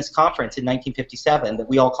famous conference in 1957 that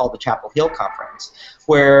we all call the Chapel Hill Conference,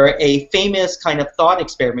 where a famous kind of thought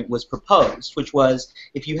experiment was proposed, which was,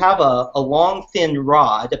 if you have a long, thin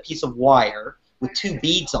rod, a piece of wire with 2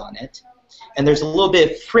 beads on it, and there's a little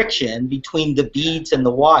bit of friction between the beads and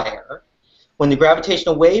the wire, when the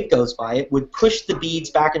gravitational wave goes by, it would push the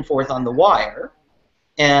beads back and forth on the wire,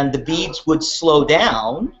 and the beads would slow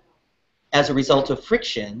down as a result of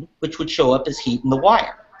friction, which would show up as heat in the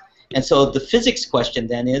wire. And so the physics question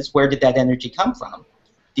then is, where did that energy come from?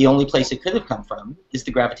 The only place it could have come from is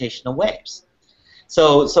the gravitational waves.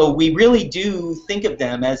 So we really do think of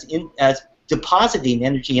them as depositing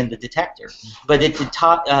energy in the detector, but it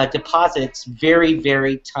deposits very,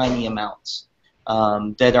 very tiny amounts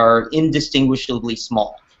that are indistinguishably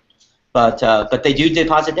small. But they do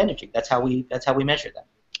deposit energy. That's how we measure them.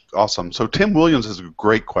 Awesome. So Tim Williams has a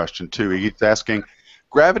great question too. He's asking,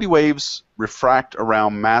 gravity waves refract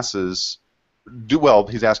around masses.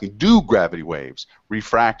 He's asking, do gravity waves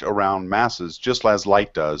refract around masses just as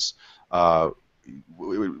light does?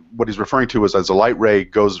 What he's referring to is, as a light ray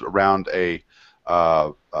goes around a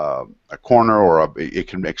corner, or it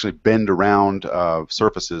can actually bend around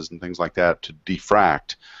surfaces and things like that to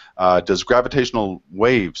diffract. Does gravitational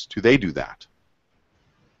waves, do they do that?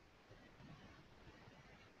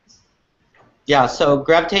 Yeah, so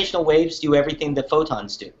gravitational waves do everything that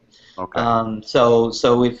photons do. Okay.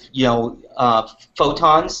 So if, you know,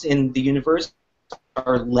 photons in the universe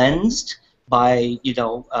are lensed by, you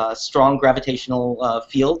know, strong gravitational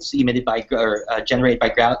fields emitted by or generated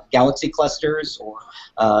by galaxy clusters, or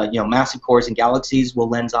you know, massive cores in galaxies will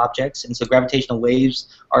lens objects, and so gravitational waves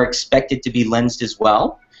are expected to be lensed as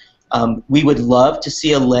well. We would love to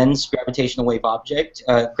see a lensed gravitational wave object,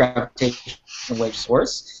 gravitational wave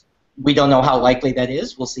source. We don't know how likely that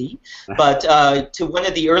is. We'll see. But to one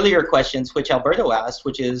of the earlier questions, which Alberto asked,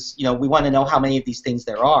 which is, you know, we want to know how many of these things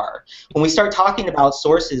there are. When we start talking about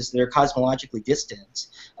sources that are cosmologically distant,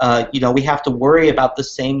 you know, we have to worry about the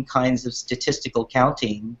same kinds of statistical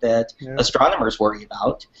counting that astronomers worry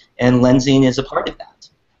about, and lensing is a part of that.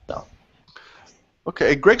 So.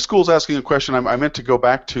 Okay, Greg School's asking a question I meant to go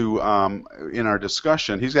back to in our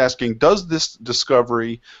discussion. He's asking, does this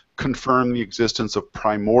discovery confirm the existence of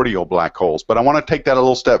primordial black holes? But I want to take that a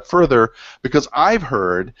little step further, because I've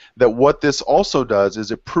heard that what this also does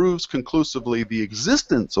is it proves conclusively the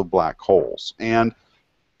existence of black holes. And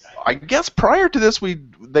I guess prior to this,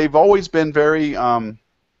 they've always been very,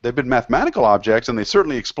 they've been mathematical objects, and they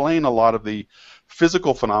certainly explain a lot of the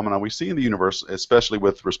physical phenomena we see in the universe, especially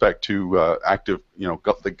with respect to active, you know,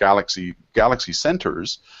 the galaxy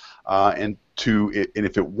centers. and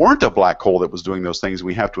if it weren't a black hole that was doing those things,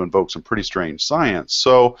 we have to invoke some pretty strange science.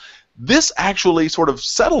 So this actually sort of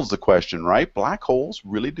settles the question, right? Black holes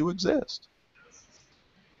really do exist.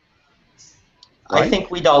 Right? I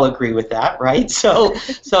think we'd all agree with that, right? So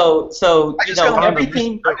you know,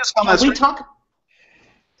 everything. We talk.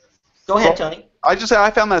 Go ahead, Tony. I just said I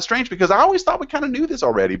found that strange because I always thought we kind of knew this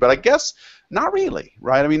already, but I guess not really,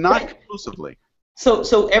 right? I mean, not conclusively.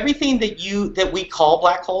 So everything that we call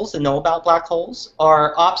black holes and know about black holes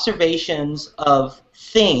are observations of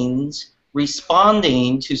things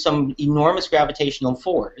responding to some enormous gravitational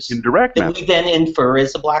force Indirect that we then infer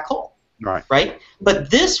as a black hole. Right.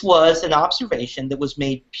 But this was an observation that was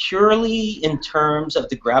made purely in terms of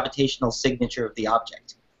the gravitational signature of the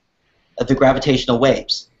object, of the gravitational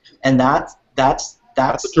waves, and that's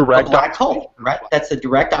a direct black hole, right? That's a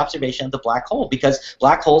direct observation of the black hole, because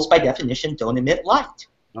black holes by definition don't emit light.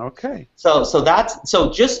 Okay. So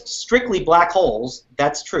just strictly black holes,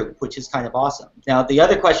 that's true, which is kind of awesome. Now the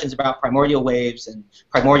other questions about primordial waves and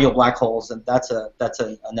primordial black holes, and that's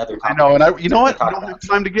another topic. I know, and you know what? I don't have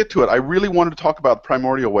time to get to it. I really wanted to talk about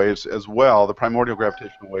primordial waves as well, the primordial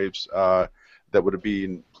gravitational waves that would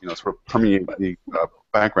be, sort of permeate the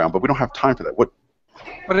background, but we don't have time for that.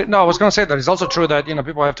 No, I was going to say that it's also true that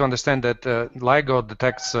people have to understand that LIGO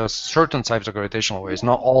detects certain types of gravitational waves,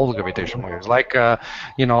 not all gravitational waves. Like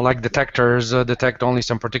like detectors detect only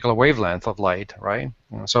some particular wavelength of light, right?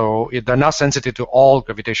 So they're not sensitive to all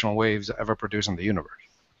gravitational waves ever produced in the universe.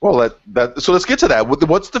 Well, so let's get to that.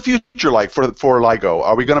 What's the future like for LIGO?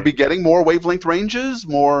 Are we going to be getting more wavelength ranges,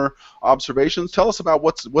 more observations? Tell us about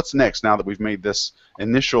what's next now that we've made this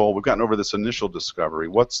we've gotten over this initial discovery.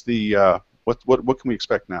 What's the what can we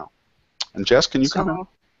expect now? And Jess, can you comment?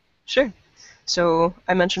 Sure. So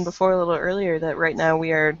I mentioned before a little earlier that right now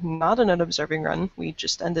we are not in an observing run. We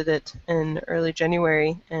just ended it in early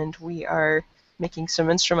January, and we are making some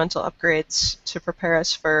instrumental upgrades to prepare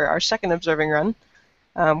us for our second observing run.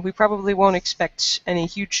 We probably won't expect any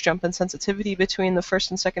huge jump in sensitivity between the first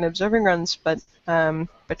and second observing runs, but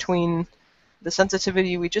between the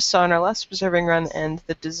sensitivity we just saw in our last observing run and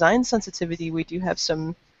the design sensitivity, we do have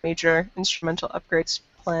some major instrumental upgrades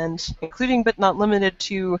planned, including but not limited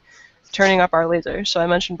to turning up our laser. So I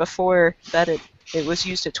mentioned before that it was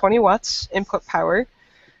used at 20 watts input power,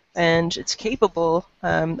 and it's capable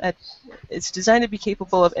it's designed to be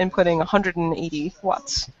capable of inputting 180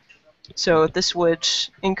 watts. So this would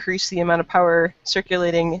increase the amount of power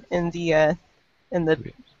circulating in the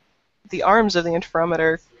arms of the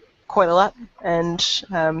interferometer quite a lot, and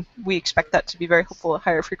we expect that to be very helpful at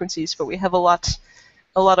higher frequencies. But we have a lot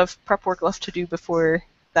of prep work left to do before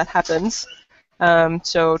that happens.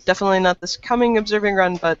 So definitely not this coming observing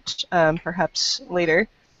run, but perhaps later.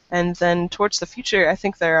 And then towards the future, I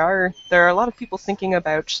think there are a lot of people thinking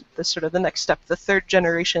about the next step, the third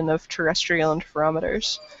generation of terrestrial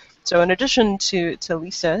interferometers. So in addition to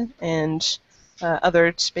LISA and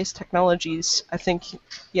other space technologies, I think,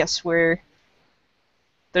 yes,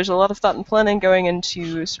 there's a lot of thought and planning going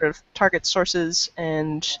into sort of target sources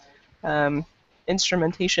and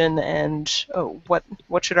instrumentation and what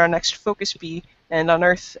should our next focus be. And on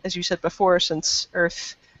Earth, as you said before, since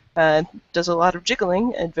Earth does a lot of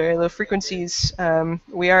jiggling at very low frequencies,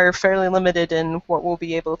 we are fairly limited in what we'll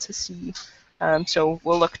be able to see. So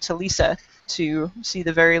we'll look to LISA to see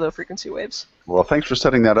the very low frequency waves. Well, thanks for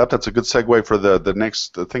setting that up. That's a good segue for the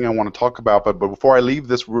next thing I want to talk about. But before I leave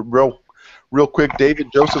this real quick, David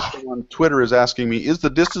Joseph on Twitter is asking me, is the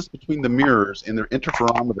distance between the mirrors in their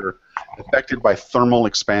interferometer affected by thermal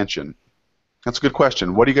expansion? That's a good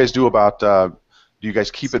question. What do you guys do about, do you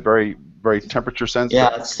guys keep it very, very temperature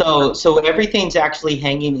sensitive? Yeah, so everything's actually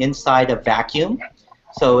hanging inside a vacuum.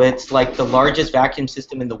 So it's like the largest vacuum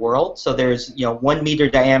system in the world. So there's 1 meter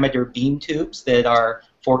diameter beam tubes that are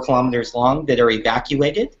 4 kilometers long that are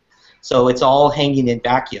evacuated. So it's all hanging in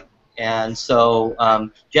vacuum. And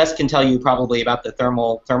so Jess can tell you probably about the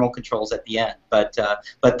thermal controls at the end, but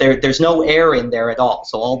there's no air in there at all.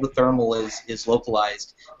 So all the thermal is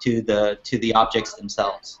localized to the objects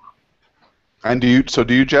themselves. And do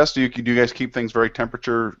you, Jess? Do you guys keep things very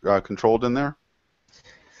temperature controlled in there?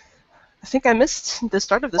 I think I missed the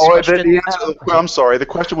start of this question. I'm sorry. The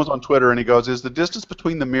question was on Twitter, and he goes, is the distance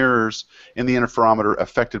between the mirrors in the interferometer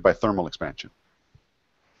affected by thermal expansion?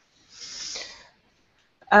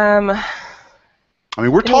 I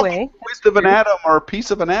mean, we're talking width of an atom or a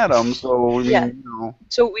piece of an atom, so yeah.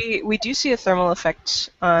 So we do see a thermal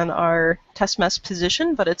effect on our test mass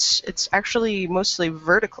position, but it's actually mostly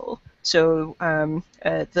vertical. So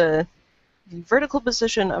the vertical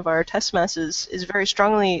position of our test masses is very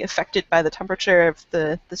strongly affected by the temperature of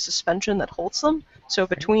the suspension that holds them. So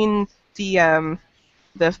between the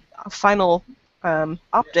final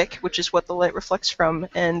optic, which is what the light reflects from,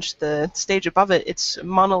 and the stage above it, it's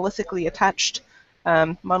monolithically attached,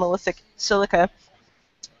 monolithic silica.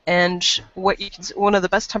 And one of the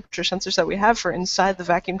best temperature sensors that we have for inside the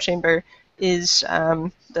vacuum chamber is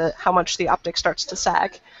how much the optic starts to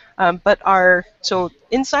sag. So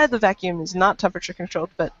inside the vacuum is not temperature controlled,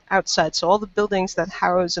 but outside. So all the buildings that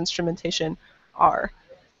house instrumentation are.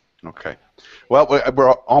 Okay. Well,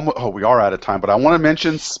 we are out of time, but I want to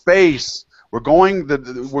mention space. There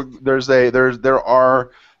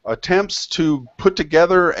are attempts to put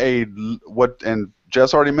together and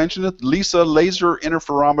Jess already mentioned it, LISA laser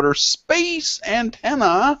interferometer space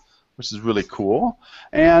antenna, which is really cool.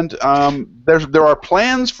 And there are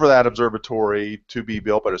plans for that observatory to be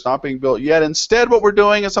built, but it's not being built yet. Instead, what we're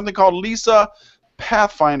doing is something called LISA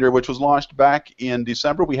Pathfinder, which was launched back in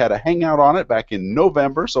December. We had a hangout on it back in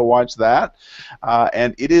November, so watch that.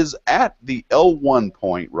 And it is at the L1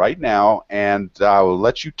 point right now, and I will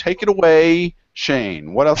let you take it away,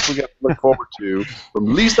 Shane. What else we got to look forward to from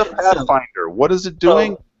LISA Pathfinder? What is it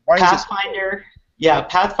doing? Pathfinder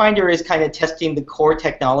is kind of testing the core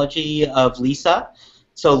technology of LISA.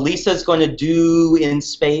 So LISA is going to do in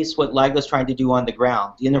space what LIGO is trying to do on the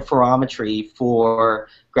ground, interferometry for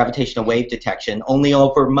gravitational wave detection, only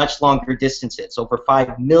over much longer distances, over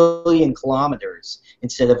 5 million kilometers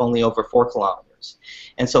instead of only over 4 kilometers.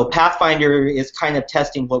 And so Pathfinder is kind of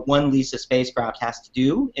testing what one LISA spacecraft has to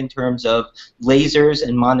do in terms of lasers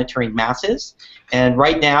and monitoring masses. And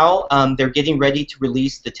right now, they're getting ready to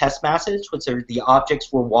release the test masses, which are the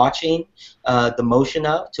objects we're watching the motion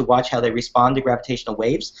of, to watch how they respond to gravitational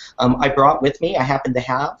waves. I brought with me, I happen to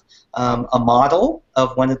have a model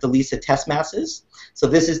of one of the LISA test masses. So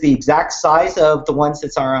this is the exact size of the ones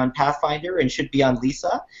that are on Pathfinder and should be on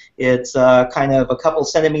LISA. It's kind of a couple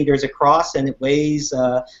centimeters across, and it weighs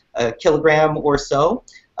a kilogram or so.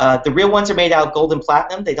 The real ones are made out of gold and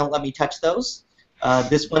platinum. They don't let me touch those.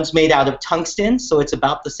 This one's made out of tungsten, so it's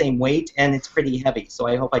about the same weight, and it's pretty heavy, so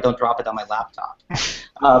I hope I don't drop it on my laptop.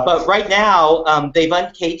 But right now, they've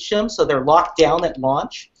uncaged them, so they're locked down at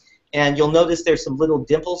launch. And you'll notice there's some little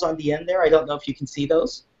dimples on the end there. I don't know if you can see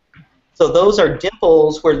those. So those are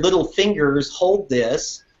dimples where little fingers hold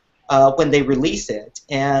this when they release it.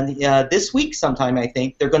 And this week sometime, I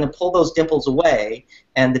think, they're going to pull those dimples away,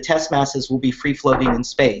 and the test masses will be free-floating in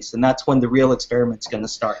space. And that's when the real experiment's going to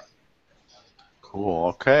start. Cool.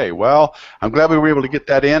 Okay. Well, I'm glad we were able to get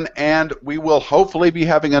that in, and we will hopefully be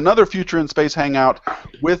having another Future in Space hangout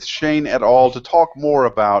with Shane et al. To talk more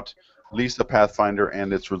about LISA Pathfinder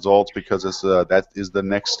and its results, because that is the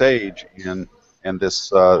next stage in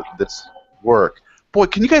this work. Boy,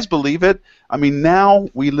 can you guys believe it? I mean, now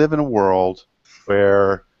we live in a world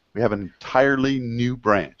where we have an entirely new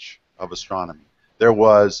branch of astronomy. There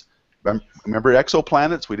was, remember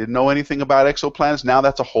exoplanets? We didn't know anything about exoplanets. Now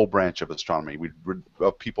that's a whole branch of astronomy.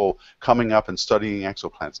 Of people coming up and studying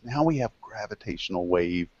exoplanets. Now we have gravitational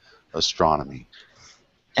wave astronomy.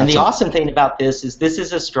 And the awesome thing about this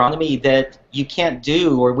is astronomy that you can't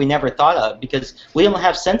do, or we never thought of, because we don't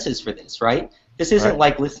have senses for this, right? This isn't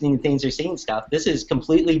like listening to things or seeing stuff. This is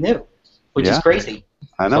completely new, which is crazy.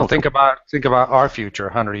 I know. So think about our future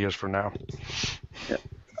 100 years from now. Yeah.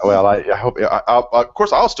 Well, I hope. Of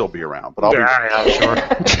course, I'll still be around, but Sure.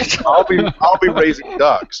 I'll be raising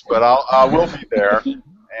ducks, but I will be there,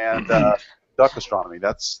 and duck astronomy.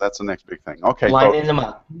 That's the next big thing. Okay. Lining them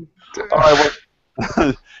up. All right.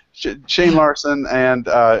 Well, Shane Larson and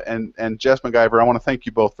Jess McIver, I want to thank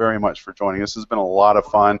you both very much for joining us. This has been a lot of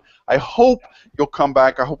fun. I hope you'll come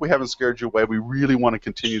back. I hope we haven't scared you away. We really want to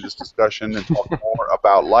continue this discussion and talk more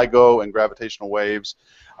about LIGO and gravitational waves.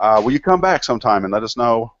 Will you come back sometime and let us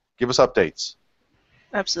know, give us updates?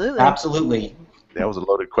 Absolutely. Absolutely. That was a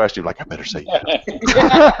loaded question. Like, I better say yes.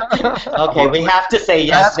 Okay, we have to say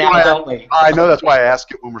yes now, don't we? I know, that's why I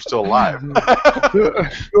ask it when we're still alive. You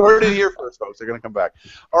heard it here first, folks. They're going to come back.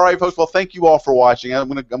 All right, folks. Well, thank you all for watching. I'm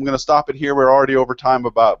going to stop it here. We're already over time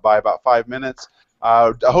by about 5 minutes.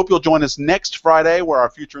 I hope you'll join us next Friday, where our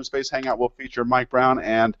Future in Space hangout will feature Mike Brown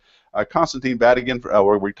and Konstantin Badigan,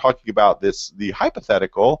 where we're talking about the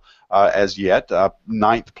hypothetical, as yet,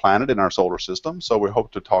 9th planet in our solar system. So we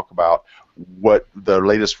hope to talk about what the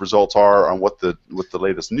latest results are and what the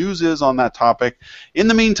latest news is on that topic. In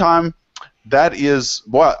the meantime, that is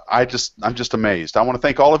what I'm just amazed. I want to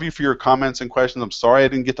thank all of you for your comments and questions. I'm sorry I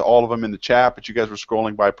didn't get to all of them in the chat, but you guys were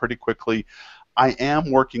scrolling by pretty quickly. I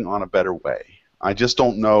am working on a better way I just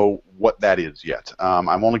don't know what that is yet.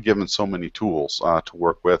 I'm only given so many tools to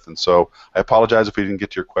work with, and so I apologize if we didn't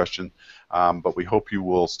get to your question, but we hope you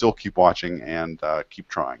will still keep watching and keep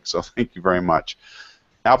trying. So thank you very much.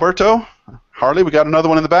 Alberto, Harley, we got another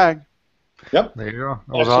one in the bag. Yep. There you go.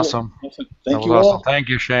 That was awesome. Thank you all. Thank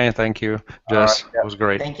you, Shane. Thank you, Jess. It was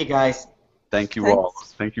great. Thank you, guys. Thank you Thanks. all.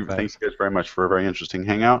 Thanks you guys very much for a very interesting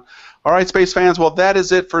hangout. All right, space fans. Well, that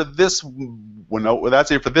is it for this. Well, no,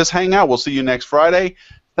 that's it for this hangout. We'll see you next Friday.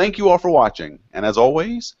 Thank you all for watching, and as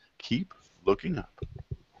always, keep looking up.